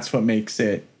think that's what makes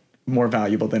it more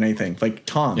valuable than anything. Like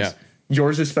Tom's,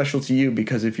 yours is special to you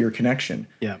because of your connection,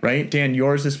 right? Dan,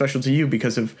 yours is special to you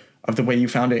because of the way you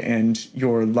found it and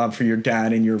your love for your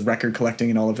dad and your record collecting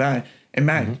and all of that. And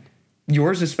Matt,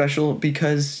 yours is special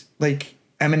because like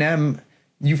Eminem,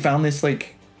 you found this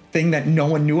like thing that no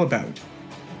one knew about.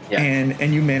 Yeah.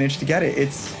 And you managed to get it.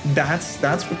 That's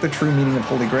what the true meaning of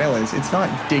Holy Grail is. It's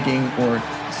not digging or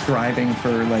striving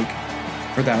for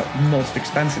that most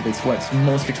expensive. It's what's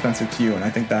most expensive to you, and I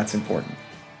think that's important.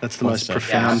 That's the most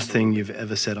profound thing you've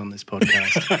ever said on this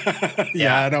podcast.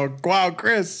 I know. Wow,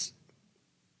 Chris.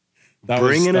 That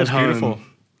was home. Beautiful.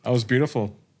 That was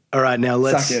beautiful. All right, now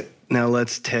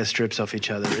let's tear strips off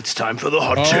each other. It's time for the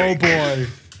hot take. Oh boy.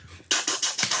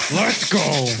 Let's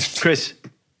go. Chris,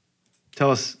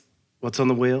 tell us what's on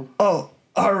the wheel. Oh,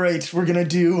 all right. We're gonna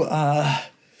do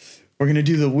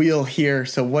the wheel here.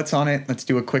 So what's on it? Let's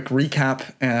do a quick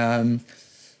recap.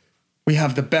 We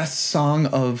have the best song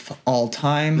of all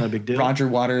time. No big deal. Roger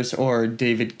Waters or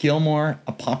David Gilmour,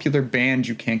 a popular band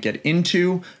you can't get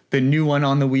into. The new one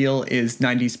on the wheel is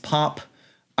 90s pop.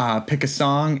 Pick a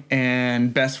song,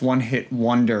 and best one-hit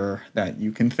wonder that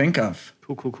you can think of.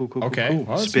 Cool. Okay. Cool.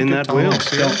 Well, spin that wheel.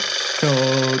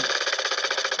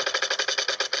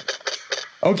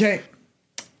 Okay.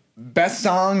 Best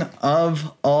song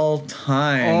of all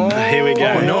time. Here we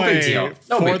go. No big deal.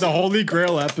 For the Holy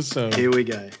Grail episode. Here we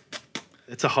go.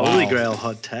 It's a Holy Grail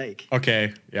hot take.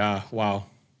 Okay. Yeah. Wow.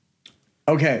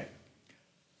 Okay.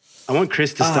 I want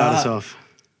Chris to start us off.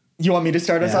 You want me to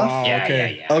start us off?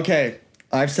 Yeah. Okay.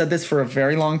 I've said this for a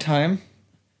very long time.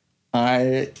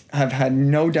 I have had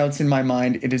no doubts in my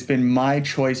mind. It has been my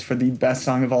choice for the best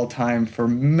song of all time for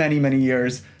many, many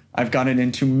years. I've gotten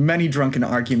into many drunken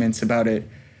arguments about it.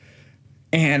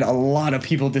 And a lot of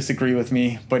people disagree with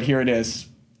me, but here it is.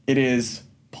 It is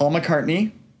Paul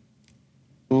McCartney,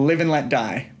 Live and Let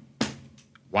Die.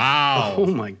 Wow. Oh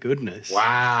my goodness.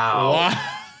 Wow.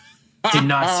 Did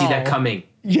not see that coming.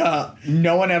 Yeah,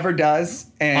 no one ever does.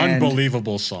 And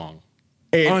unbelievable song.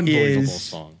 Unbelievable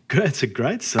song. It's a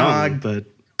great song, but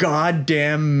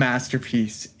goddamn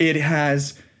masterpiece. It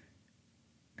has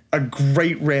a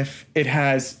great riff. It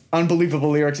has unbelievable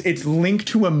lyrics. It's linked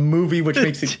to a movie, which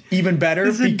makes it even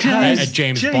better because a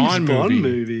James Bond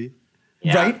movie.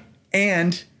 Right?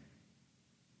 And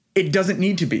it doesn't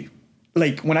need to be.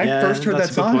 Like when I first heard that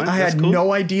song, I had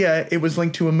no idea it was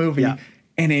linked to a movie. Yeah.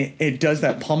 And it does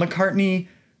that Paul McCartney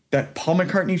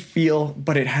feel,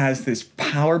 but it has this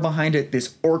power behind it,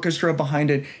 this orchestra behind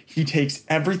it. He takes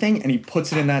everything and he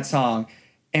puts it in that song.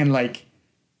 And like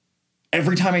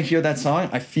every time I hear that song,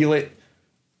 I feel it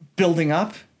building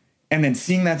up. And then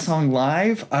seeing that song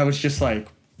live, I was just like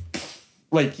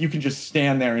you can just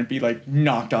stand there and be like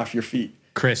knocked off your feet.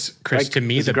 Chris, to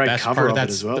me, the best part of that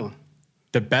as well.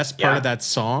 The best part of that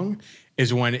song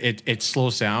is when it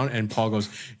slows down and Paul goes,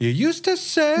 "You used to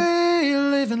say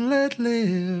live and let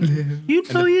live." You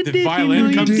know you did. The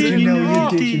violin comes in.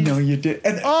 You know you did.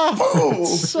 And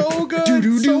so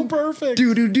good, so perfect.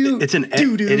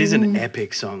 It is an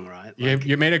epic song, right? Like,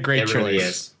 you made a great choice. Really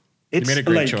is. You made a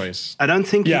great choice. I don't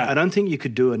think you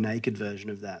could do a naked version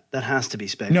of that. That has to be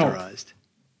specterized.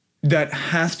 No, that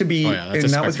has to be, and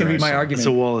that was going to be my argument. It's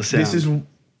a wall of sound.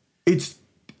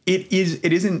 It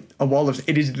isn't a wall of,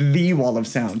 it is the wall of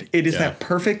sound. It is that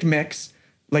perfect mix,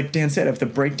 like Dan said, of the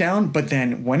breakdown, but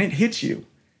then when it hits you.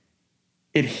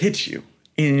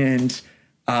 And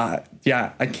I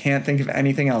can't think of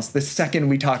anything else. The second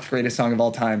we talked greatest song of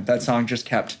all time, that song just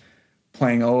kept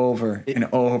playing over and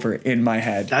over in my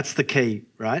head. That's the key,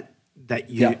 right? That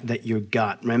your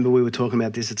gut. Remember we were talking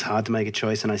about this. It's hard to make a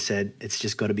choice, and I said it's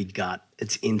just got to be gut.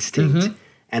 It's instinct,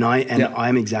 and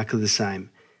I'm exactly the same.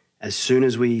 As soon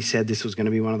as we said this was going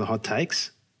to be one of the hot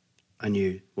takes, I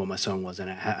knew what my song was, and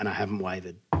I haven't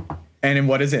wavered. And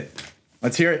what is it?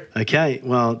 Let's hear it. Okay.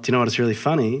 Well, do you know what? It's really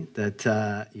funny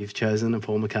that you've chosen a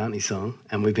Paul McCartney song,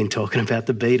 and we've been talking about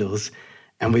the Beatles,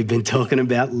 and we've been talking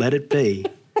about Let It Be.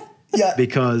 Yeah.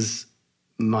 Because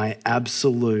my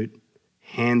absolute,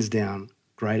 hands down,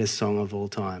 greatest song of all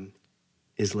time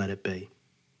is Let It Be.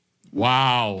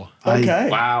 Wow. Okay.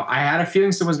 Wow. I had a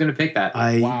feeling someone's going to pick that.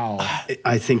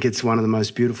 I think it's one of the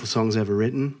most beautiful songs ever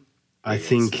written. I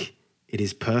think it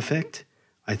is perfect.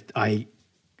 I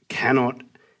cannot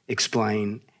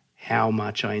explain how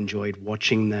much I enjoyed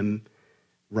watching them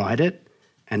write it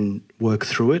and work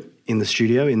through it in the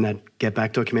studio in that Get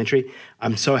Back documentary.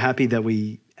 I'm so happy that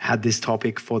we had this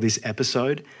topic for this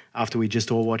episode after we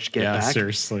just all watched Get Back. Yeah,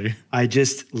 seriously. I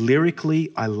just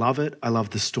lyrically, I love it. I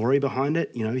love the story behind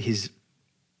it. You know, his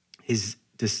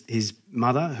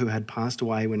mother, who had passed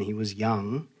away when he was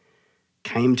young,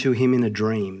 came to him in a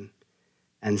dream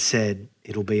and said,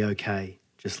 "It'll be okay.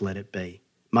 Just let it be."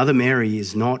 Mother Mary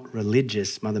is not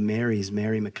religious. Mother Mary is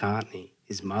Mary McCartney,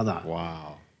 his mother.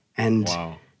 Wow. And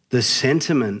the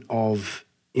sentiment of,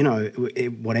 you know,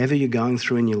 whatever you're going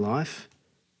through in your life,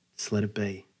 just let it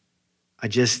be. I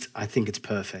think it's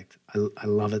perfect. I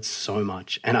love it so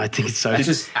much. And I think it's so... I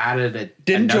just added it.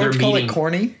 Didn't George call it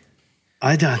corny?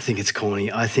 I don't think it's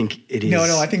corny. I think it is...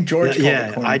 No, I think George called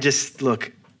it corny. I just...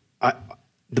 Look,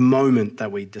 the moment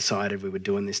that we decided we were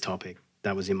doing this topic,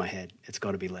 that was in my head. It's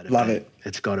got to be Let It Be. Love it.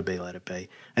 It's got to be Let It Be.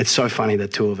 It's so funny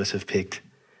that two of us have picked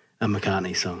a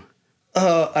McCartney song.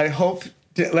 I hope...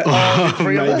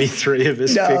 maybe three of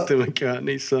us picked a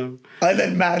McCartney song. And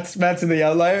then Matt's in the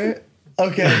outlier.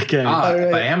 Okay.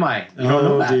 Right. But am I? You don't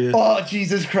know that. Dear. Oh,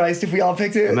 Jesus Christ. If we all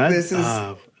picked it, Matt? this is...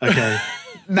 okay.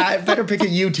 Matt better pick a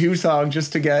U2 song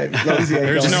just to get Rosie.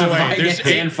 There's no way.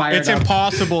 It's up.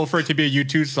 impossible for it to be a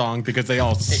U2 song because they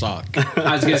all suck.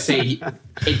 I was going to say,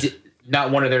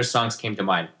 not one of their songs came to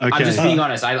mind. Okay. I'm just being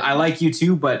honest. I like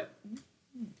U2, but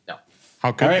no.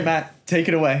 How come? All right, Matt, take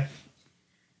it away.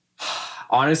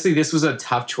 Honestly, this was a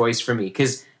tough choice for me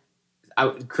because,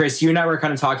 Chris, you and I were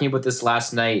kind of talking about this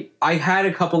last night. I had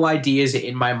a couple ideas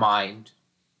in my mind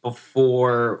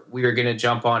before we were going to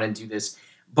jump on and do this.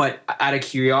 But out of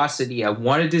curiosity, I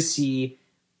wanted to see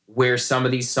where some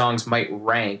of these songs might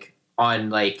rank on,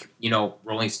 like, you know,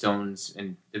 Rolling Stones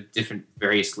and the different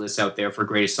various lists out there for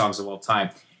greatest songs of all time.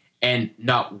 And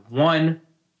not one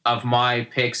of my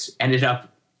picks ended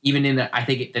up even in the, I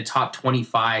think, the top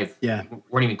 25. Yeah.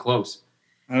 Weren't even close.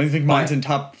 I don't think mine's in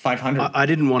top 500. I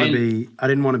didn't want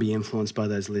to be influenced by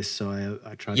those lists, so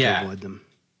I tried to avoid them.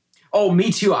 Oh,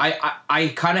 me too.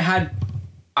 I kind of had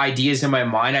ideas in my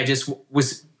mind. I just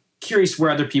was curious where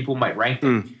other people might rank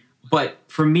them. But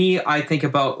for me, I think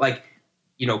about, like,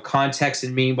 you know, context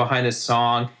and meaning behind the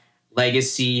song,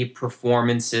 legacy,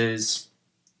 performances,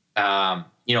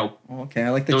 you know. Okay, I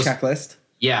like the checklist.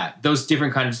 Yeah, those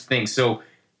different kinds of things. So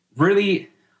really,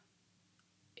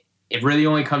 it really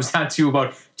only comes down to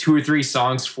about 2 or 3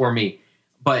 songs for me.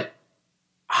 But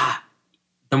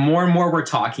the more and more we're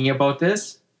talking about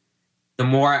this, the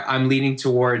more I'm leaning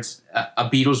towards a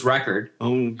Beatles record.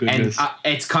 Oh goodness! And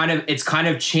it's kind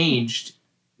of changed,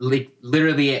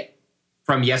 literally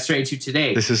from yesterday to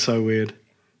today. This is so weird.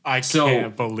 I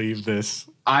can't believe this.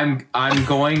 I'm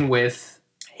going with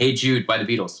 "Hey Jude" by the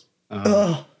Beatles.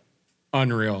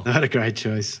 Unreal. Not a great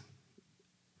choice.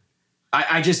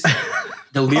 I just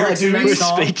the lyrics in that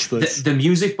song, speechless. The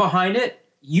music behind it.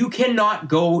 You cannot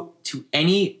go to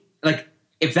any, like,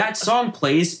 if that song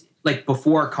plays, like,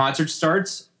 before a concert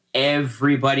starts,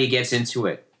 everybody gets into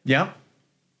it. Yeah.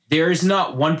 There is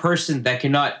not one person that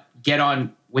cannot get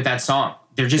on with that song.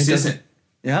 There just isn't.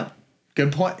 Yeah.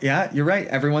 Good point. Yeah, you're right.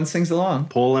 Everyone sings along.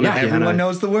 Paul and everyone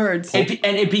knows the words. And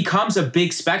it becomes a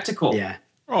big spectacle. Yeah.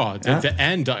 Oh, the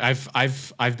end.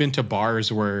 I've been to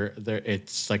bars where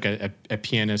it's like a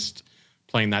pianist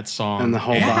playing that song, and the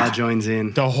whole bar joins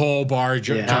in. The whole bar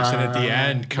jumps in at the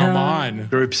end. Come on,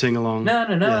 group sing along.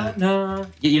 No.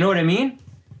 You know what I mean?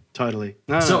 Totally.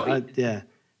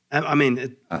 I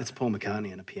mean, it's Paul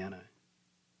McCartney and a piano.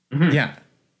 Mm-hmm. Yeah,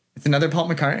 it's another Paul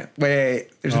McCartney. Wait,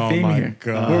 there's a theme here.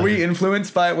 God. Were we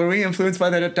influenced by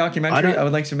that documentary? I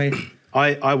would like to make.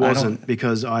 I wasn't,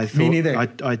 because I thought me neither.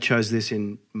 I chose this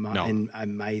in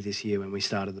May this year when we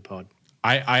started the pod.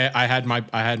 I had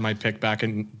my pick back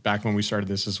when we started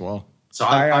this as well. So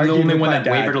I'm the only one that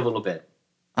wavered a little bit.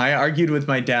 I argued with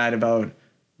my dad about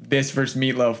this versus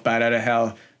Meatloaf, Bat Out of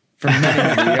Hell, for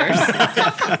many years.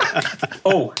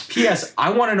 Oh, P.S.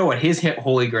 I want to know what his hit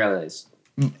Holy Grail is.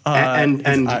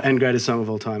 And greatest song of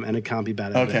all time, and it can't be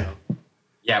better. Okay.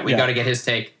 Yeah, we got to get his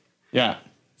take. Yeah.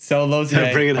 So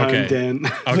Lozier. Bring it home, Okay. Dan.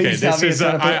 Okay, Please tell this me is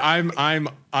it's not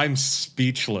I'm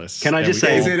speechless. Can I that just we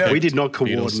say, all we picked did not Beatles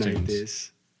coordinate tunes.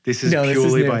 this. This is No, this is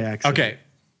purely new. by accident. Okay,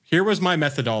 here was my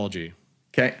methodology.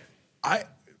 Okay.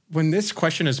 When this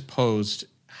question is posed,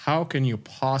 how can you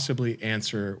possibly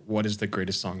answer what is the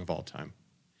greatest song of all time?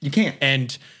 You can't.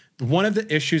 And one of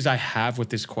the issues I have with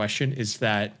this question is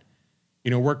that,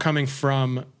 we're coming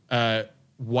from a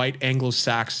white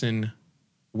Anglo-Saxon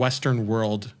Western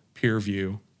world peer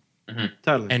view.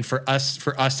 Totally. And for us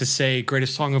to say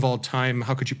greatest song of all time,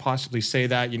 how could you possibly say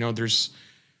that? There's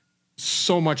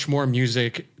so much more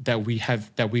music that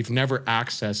we've never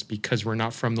accessed because we're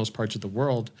not from those parts of the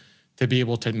world to be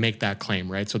able to make that claim,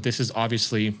 right? So this is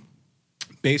obviously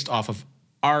based off of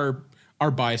our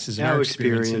biases and our our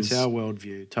experience, experiences. our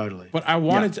worldview, totally. But I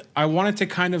wanted to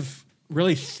kind of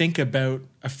really think about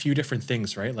a few different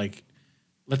things, right? Like,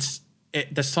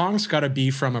 the song's got to be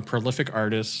from a prolific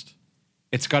artist.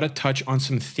 It's got to touch on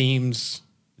some themes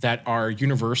that are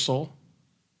universal,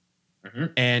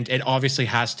 and it obviously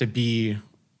has to be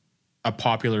a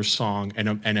popular song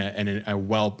and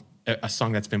a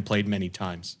song that's been played many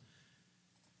times.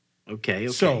 Okay.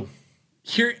 So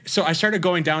I started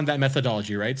going down that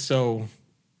methodology, right? So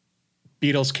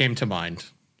Beatles came to mind.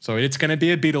 So it's going to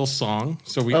be a Beatles song.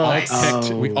 So we all picked,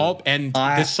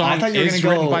 this song is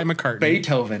written by McCartney.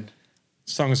 Beethoven.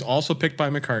 The song is also picked by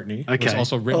McCartney. Okay. It was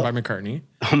also written by McCartney.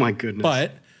 Oh my goodness.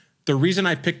 But the reason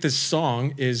I picked this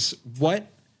song is, what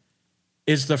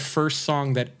is the first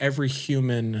song that every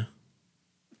human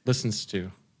listens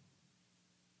to?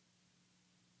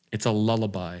 It's a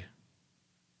lullaby.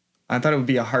 I thought it would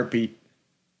be a heartbeat.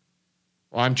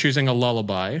 Well, I'm choosing a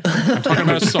lullaby. I'm talking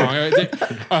about a song.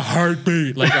 A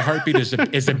heartbeat. Like, a heartbeat is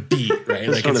a beat, right?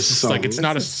 Like, not it's a just song. like, it's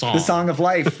not a song. The song of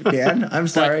life, Dan. I'm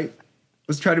sorry.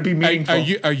 Let's try to be meaningful.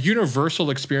 A universal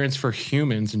experience for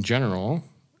humans in general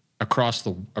across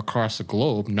the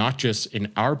globe, not just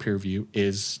in our peer view,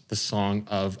 is the song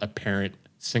of a parent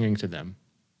singing to them.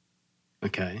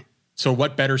 Okay. So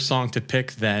what better song to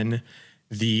pick than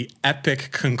the epic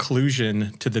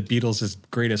conclusion to the Beatles'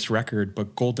 greatest record,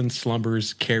 but Golden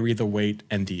Slumbers, Carry the Weight,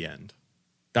 and The End.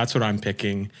 That's what I'm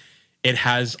picking. It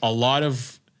has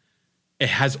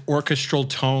orchestral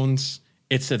tones.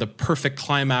 It's the perfect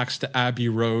climax to Abbey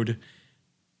Road.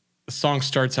 The song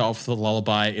starts out with a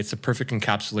lullaby. It's a perfect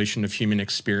encapsulation of human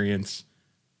experience.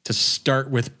 To start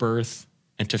with birth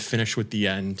and to finish with the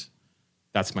end.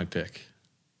 That's my pick.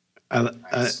 I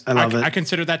love it. I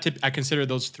consider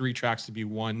those three tracks to be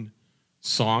one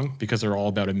song because they're all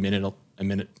about a minute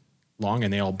long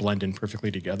and they all blend in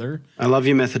perfectly together. I love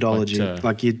your methodology.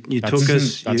 But, you took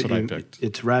us. That's what I picked.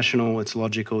 It's rational. It's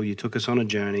logical. You took us on a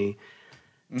journey.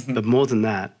 But more than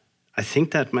that, I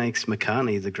think that makes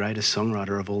McCartney the greatest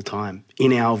songwriter of all time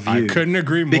in our view. I couldn't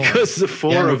agree more. Because the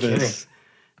four of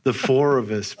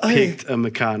us picked a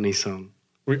McCartney song.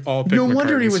 We all picked No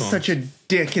wonder McCartney he was songs. such a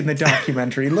dick in the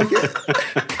documentary. Look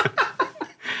at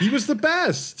He was the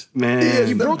best. Man,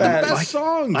 He wrote the best. best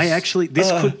songs.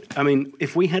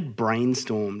 if we had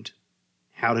brainstormed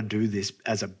how to do this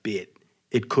as a bit,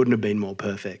 it couldn't have been more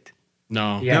perfect.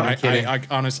 No, Yeah, no, I'm kidding.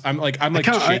 I'm like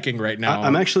shaking right now.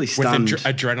 I'm actually stunned with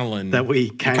adrenaline that we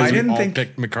came. because I didn't we all think-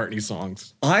 picked McCartney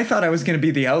songs. I thought I was going to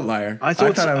be the outlier. I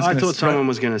thought I was someone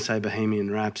was going to say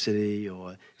Bohemian Rhapsody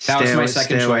or That was my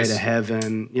second Stairway choice. to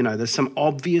Heaven. There's some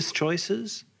obvious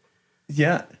choices,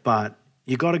 Yeah. but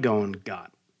you got to go on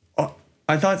gut. Oh,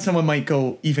 I thought someone might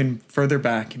go even further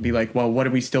back and be like, well, what do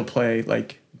we still play?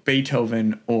 Like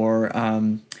Beethoven or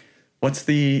what's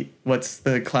the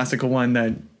classical one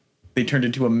that they turned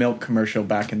into a milk commercial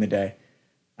back in the day?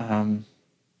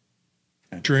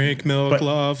 Drink milk, But-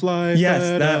 love life. Yes,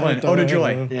 that one. Ode to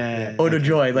Joy. Yeah. Ode to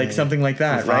Joy, like Yeah. something like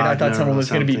that, Or right? I thought Wagner someone or was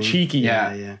going to be something. cheeky.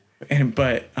 Yeah.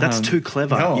 But That's too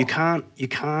clever. no. You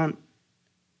can't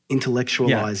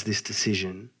intellectualize this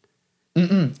decision.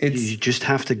 It's You just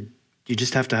have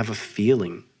to have a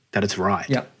feeling that it's right.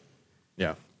 yeah,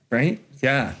 Yeah. right?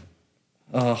 Yeah.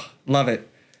 Oh, love it.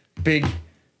 Big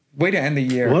way to end the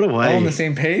year. What a way. All on the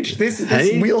same page. This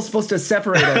Hey? wheel's supposed to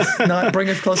separate us, not bring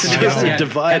us closer It's supposed together. to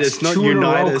divide That's us, not two in a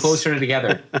unite row us. closer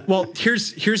together. Well,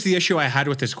 here's the issue I had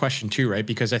with this question too, right?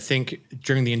 Because I think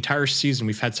during the entire season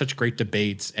we've had such great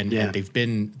debates, and they've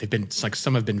been like,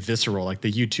 some have been visceral. Like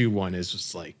the U2 one is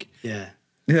just like, Yeah.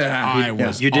 Yeah. I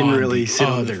was You didn't on really the sit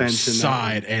on the other fence in that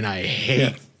side, and I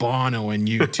hate Bono and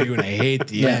U2, and I hate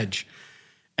The Edge.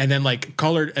 And then like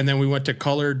colored, and then we went to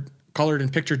colored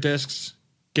and picture discs.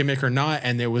 gimmick or not,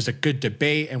 and there was a good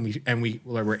debate, and we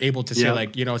were able to say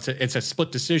it's a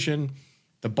split decision.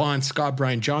 The Bon Scott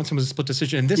Brian Johnson was a split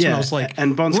decision, and this one I was like,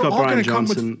 and Bon Scott Brian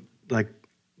Johnson, like,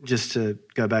 just to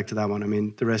go back to that one, I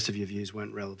mean, the rest of your views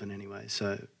weren't relevant anyway,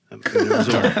 so it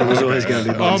was always going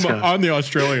to be Bon Scott. I'm the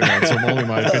Australian one, so only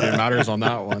my opinion matters on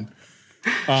that one.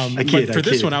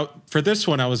 For this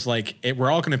one, I was like,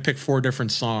 we're all going to pick 4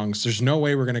 different songs. There's no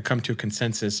way we're going to come to a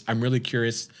consensus. I'm really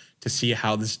curious to see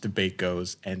how this debate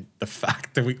goes, and the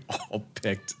fact that we all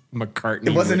picked McCartney.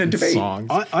 It wasn't a debate. Songs.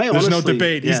 I There's honestly, no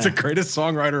debate. Yeah. He's the greatest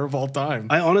songwriter of all time.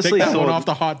 I honestly take that thought one off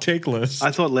the hot take list. I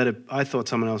thought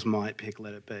someone else might pick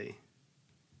Let It Be.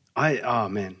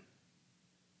 Man.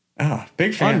 Oh,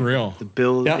 big fan. Unreal. The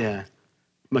build, yeah.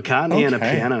 McCartney and a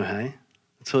piano, hey?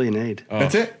 That's all you need. Oh.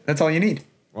 That's it. That's all you need.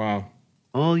 Wow.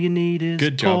 All you need is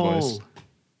good job, Paul. boys.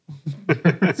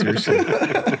 Seriously.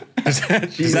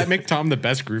 Does that make Tom the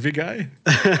best groovy guy?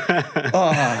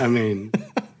 I mean,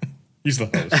 he's the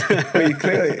host. Well, you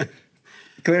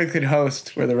clearly could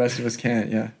host where the rest of us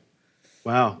can't. Yeah.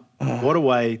 Wow. What a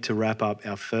way to wrap up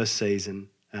our first season.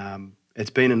 It's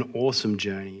been an awesome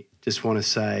journey. Just want to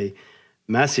say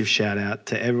massive shout out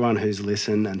to everyone who's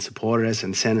listened and supported us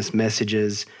and sent us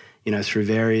messages, through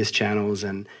various channels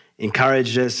and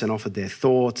encouraged us and offered their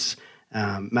thoughts.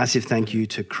 Massive thank you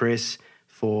to Chris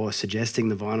for suggesting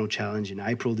the Vinyl Challenge in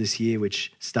April this year,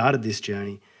 which started this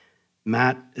journey.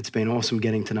 Matt, it's been awesome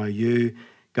getting to know you.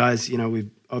 Guys, we've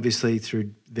obviously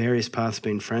through various paths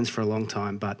been friends for a long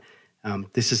time, but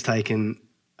this has taken,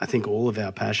 I think, all of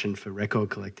our passion for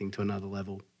record collecting to another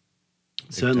level.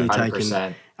 Certainly 100%.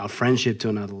 taken our friendship to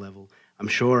another level. I'm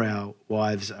sure our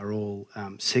wives are all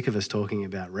sick of us talking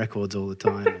about records all the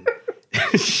time and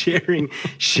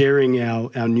sharing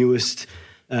our newest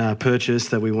purchase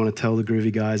that we want to tell the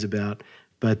Groovy guys about.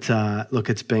 But look,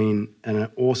 it's been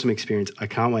an awesome experience. I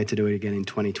can't wait to do it again in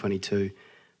 2022.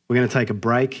 We're going to take a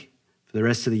break for the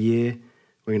rest of the year.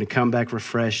 We're going to come back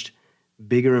refreshed,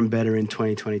 bigger and better in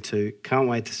 2022. Can't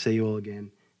wait to see you all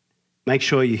again. Make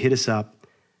sure you hit us up.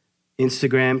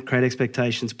 Instagram, Create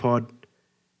Expectations Pod.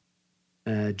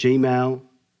 Gmail,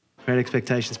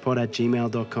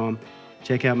 createexpectationspod@gmail.com.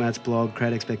 Check out Matt's blog,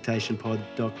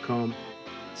 createexpectationpod.com.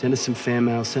 Send us some fan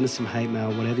mail, send us some hate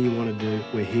mail, whatever you want to do.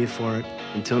 We're here for it.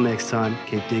 Until next time,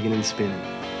 keep digging and spinning.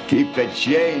 Keep the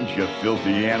change, you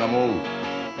filthy animal.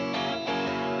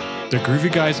 The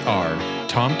Groovy Guys are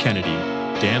Tom Kennedy,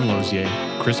 Dan Lozier,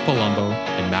 Chris Palumbo,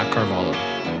 and Matt Carvalho.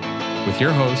 With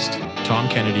your host, Tom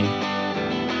Kennedy.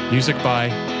 Music by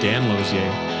Dan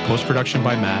Lozier, post-production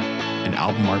by Matt, and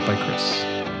album art by Chris.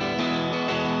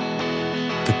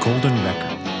 The Golden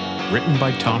Record, written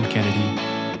by Tom Kennedy,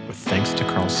 with thanks to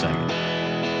Carl Sagan.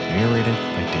 Narrated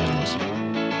by Dan Lozier.